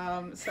remover.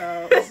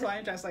 So this is why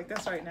I'm dressed like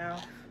this right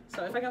now.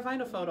 So if I can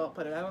find a photo, I'll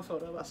put it. I have a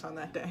photo of us on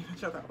that day,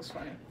 which I thought was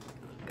funny.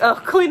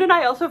 Oh, Colleen and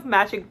I also have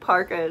matching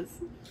parkas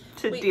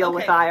to deal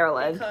with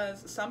Ireland.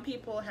 Because some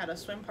people had a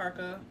swim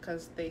parka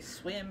because they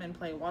swim and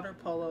play water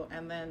polo,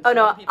 and then oh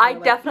no, I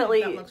like,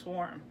 definitely that looks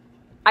warm.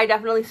 I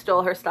definitely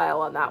stole her style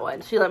on that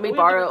one. She let me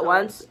borrow it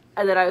once,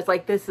 and then I was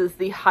like, "This is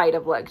the height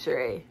of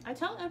luxury." I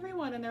tell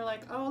everyone, and they're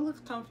like, "Oh, it looks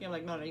comfy." I'm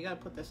like, "No, you gotta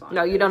put this on."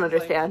 No, you don't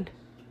understand.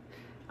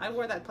 Like, I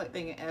wore that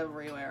thing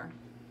everywhere,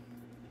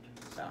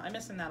 so I'm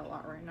missing that a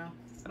lot right now.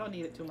 I don't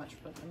need it too much,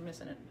 but I'm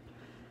missing it.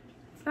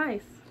 It's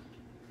nice.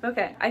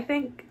 Okay, I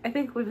think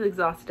we've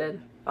exhausted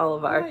all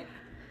of our. Right.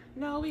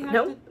 No, we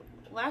have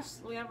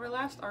we have our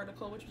last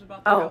article, which was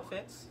about the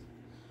outfits.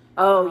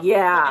 Oh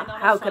yeah,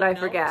 how could I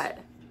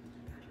forget?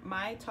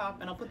 My top,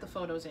 and I'll put the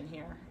photos in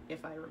here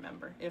if I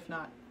remember. If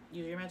not,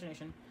 use your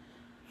imagination.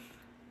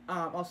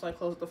 Also, I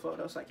closed the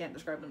photos, so I can't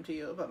describe them to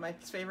you. But my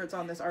favorites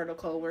on this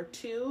article were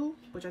 2,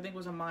 which I think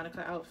was a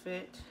Monica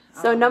outfit.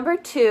 So number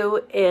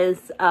 2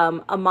 is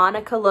a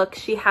Monica look.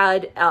 She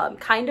had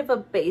kind of a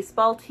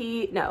baseball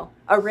tee,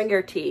 a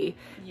ringer tee.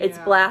 Yeah. It's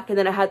black, and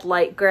then it had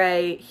light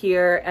gray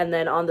here, and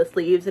then on the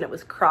sleeves, and it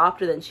was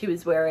cropped, and then she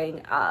was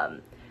wearing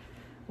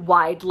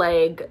wide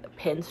leg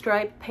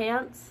pinstripe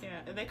pants.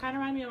 Yeah, they kind of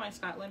remind me of my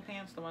Scotland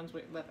pants, the ones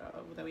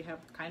that we have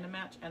kind of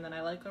match. And then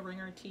I like a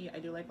ringer tee. I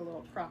do like a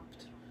little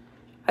cropped.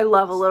 I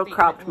love a little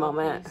cropped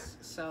moment. Piece.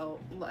 So,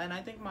 and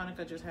I think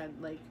Monica just had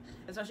like,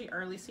 especially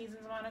early seasons,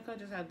 Monica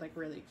just had like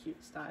really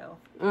cute style.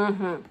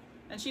 Mm-hmm.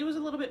 And she was a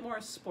little bit more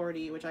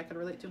sporty, which I could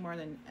relate to more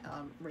than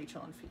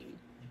Rachel and Phoebe.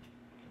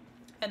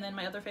 And then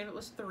my other favorite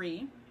was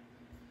 3.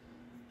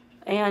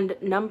 And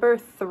number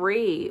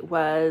 3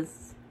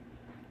 was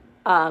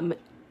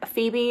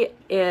Phoebe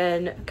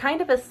in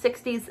kind of a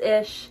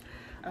 60s-ish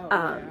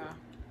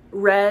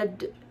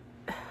red,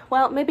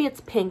 well, maybe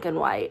it's pink and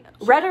white.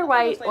 Red or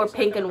white or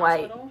pink and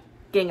white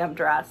gingham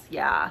dress,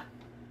 yeah.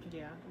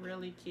 Yeah,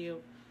 really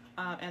cute.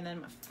 And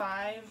then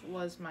 5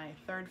 was my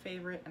third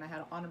favorite, and I had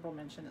an honorable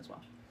mention as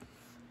well.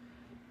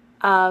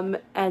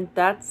 And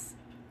that's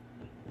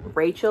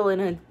Rachel in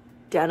a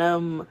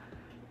denim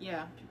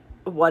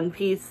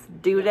one-piece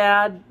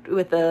doodad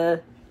with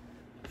a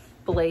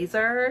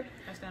blazer.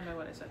 I stand by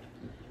what I said.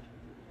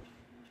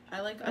 I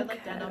like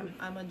denim.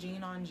 I'm a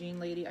jean on jean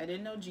lady. I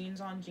didn't know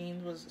jeans on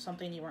jeans was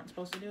something you weren't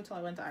supposed to do until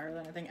I went to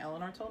Ireland. I think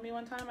Eleanor told me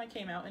one time I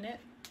came out in it.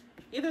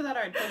 Either that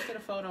or I posted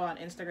a photo on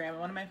Instagram, and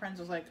one of my friends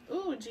was like,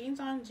 "Ooh, jeans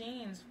on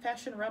jeans,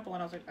 fashion rebel,"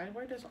 and I was like, "I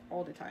wear this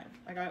all the time.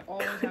 Like I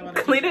always have on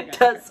a Kalina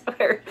does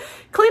wear.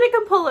 Kalina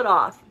can pull it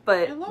off,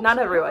 but not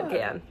everyone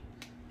can."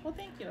 Well,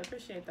 thank you. I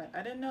appreciate that.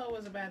 I didn't know it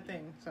was a bad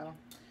thing, so.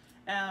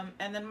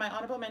 And then my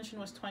honorable mention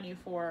was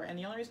 24, and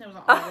the only reason it was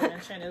an honorable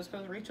mention is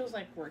because Rachel's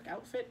like work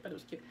outfit, but it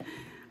was cute.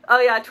 Oh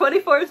yeah,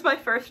 24 is my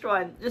first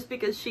one, just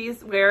because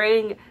she's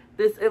wearing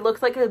this, it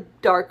looks like a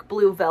dark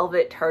blue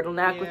velvet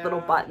turtleneck with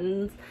little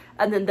buttons,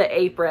 and then the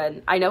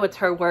apron. I know it's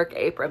her work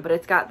apron, but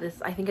it's got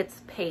this, I think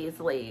it's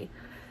paisley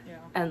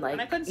and like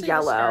and I couldn't see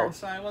yellow. The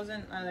skirt,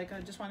 so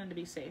I just wanted to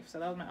be safe, so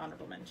that was my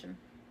honorable mention.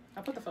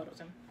 I'll put the photos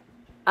in.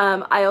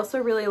 I also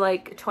really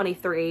like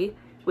 23,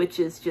 which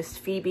is just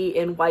Phoebe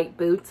in white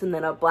boots and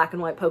then a black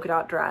and white polka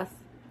dot dress.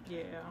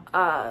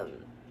 Yeah.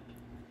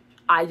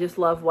 I just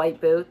love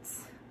white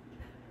boots.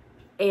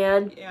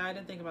 And yeah, I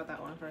didn't think about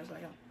that one for a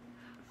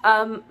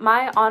second.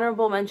 My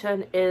honorable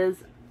mention is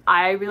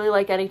I really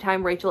like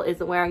anytime Rachel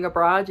isn't wearing a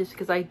bra, just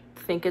because I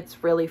think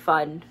it's really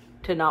fun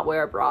to not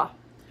wear a bra.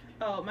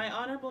 Oh, my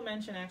honorable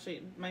mention,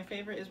 actually, my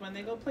favorite is when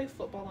they go play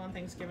football on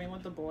Thanksgiving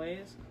with the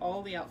boys.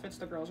 All the outfits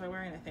the girls are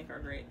wearing, I think, are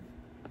great.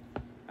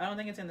 I don't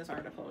think it's in this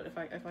article, but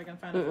if I can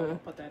find a photo, I'll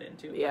put that in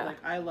too. Yeah. But,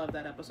 like, I love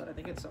that episode. I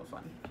think it's so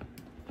fun.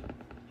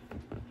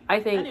 I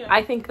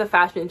think the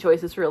fashion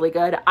choice is really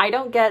good. I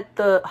don't get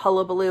the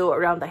hullabaloo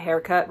around the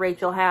haircut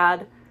Rachel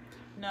had.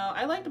 No,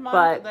 I liked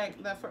Monica,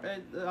 like the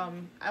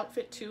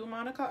outfit too,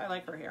 Monica. I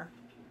like her hair.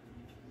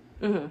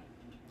 Mm-hmm.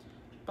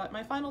 But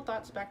my final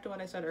thoughts, back to what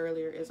I said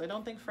earlier, is I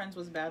don't think Friends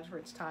was bad for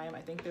its time.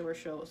 I think there were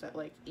shows that,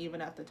 like,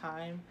 even at the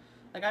time,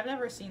 like, I've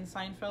never seen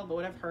Seinfeld, but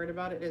what I've heard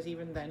about it is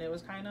even then it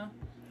was kind of,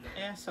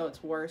 so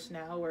it's worse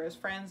now. Whereas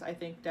Friends, I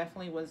think,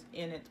 definitely was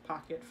in its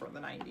pocket for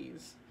the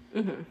 90s.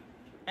 Mm-hmm.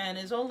 And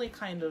is only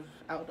kind of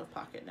out of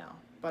pocket now,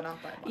 but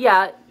not by much.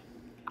 Yeah,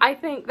 I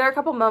think there are a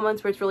couple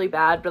moments where it's really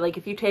bad, but, like,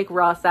 if you take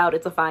Ross out,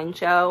 it's a fine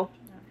show.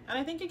 Yeah. And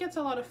I think it gets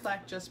a lot of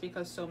flack just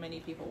because so many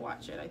people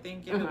watch it. I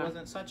think if it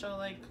wasn't such a,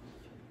 like,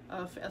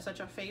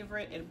 such a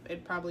favorite,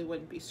 it probably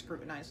wouldn't be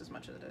scrutinized as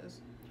much as it is.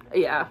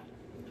 Yeah.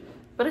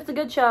 But it's a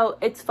good show.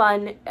 It's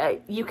fun.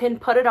 You can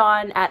put it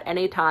on at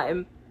any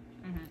time,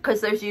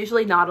 because there's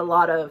usually not a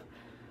lot of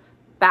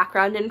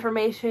background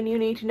information you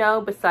need to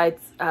know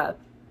besides...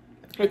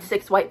 It's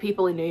 6 white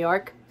people in New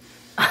York.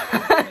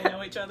 They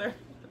know each other.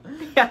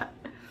 Yeah.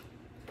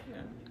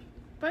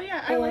 But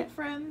yeah, I like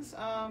Friends.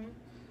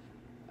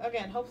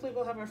 Again, hopefully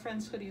we'll have our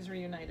Friends hoodies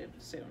reunited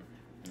soon.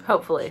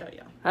 Hopefully. Show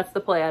you. That's the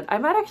plan. I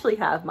might actually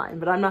have mine,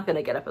 but I'm not going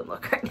to get up and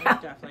look right now.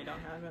 I definitely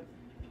don't have it.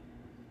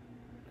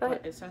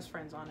 But it says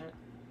Friends on it.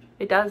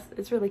 It does.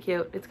 It's really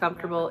cute. It's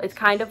comfortable. It's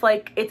kind of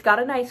like, it's got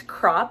a nice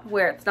crop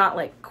where it's not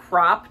like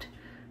cropped,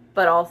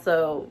 but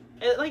also...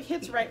 It, like,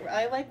 hits right.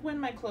 I like when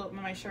my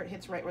shirt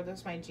hits right where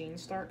my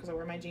jeans start, because I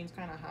wear my jeans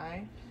kind of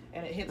high,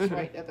 and it hits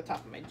right at the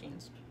top of my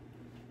jeans.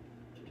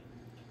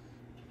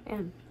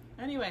 And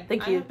anyway,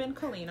 thank you. I have been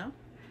Kalina.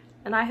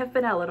 And I have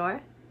been Eleanor.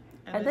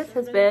 And this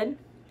has been...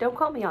 Don't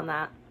quote me on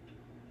that.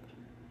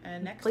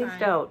 And next time... Please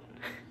don't.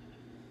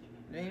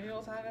 Maybe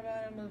we'll talk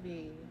about a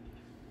movie.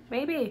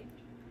 Maybe.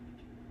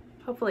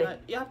 Hopefully.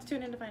 But you'll have to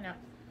tune in to find out.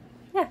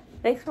 Yeah.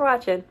 Thanks for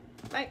watching.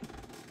 Bye.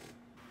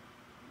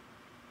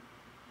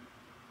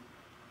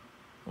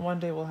 One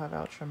day we'll have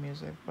outro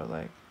music, but,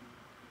 like,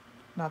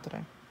 not today.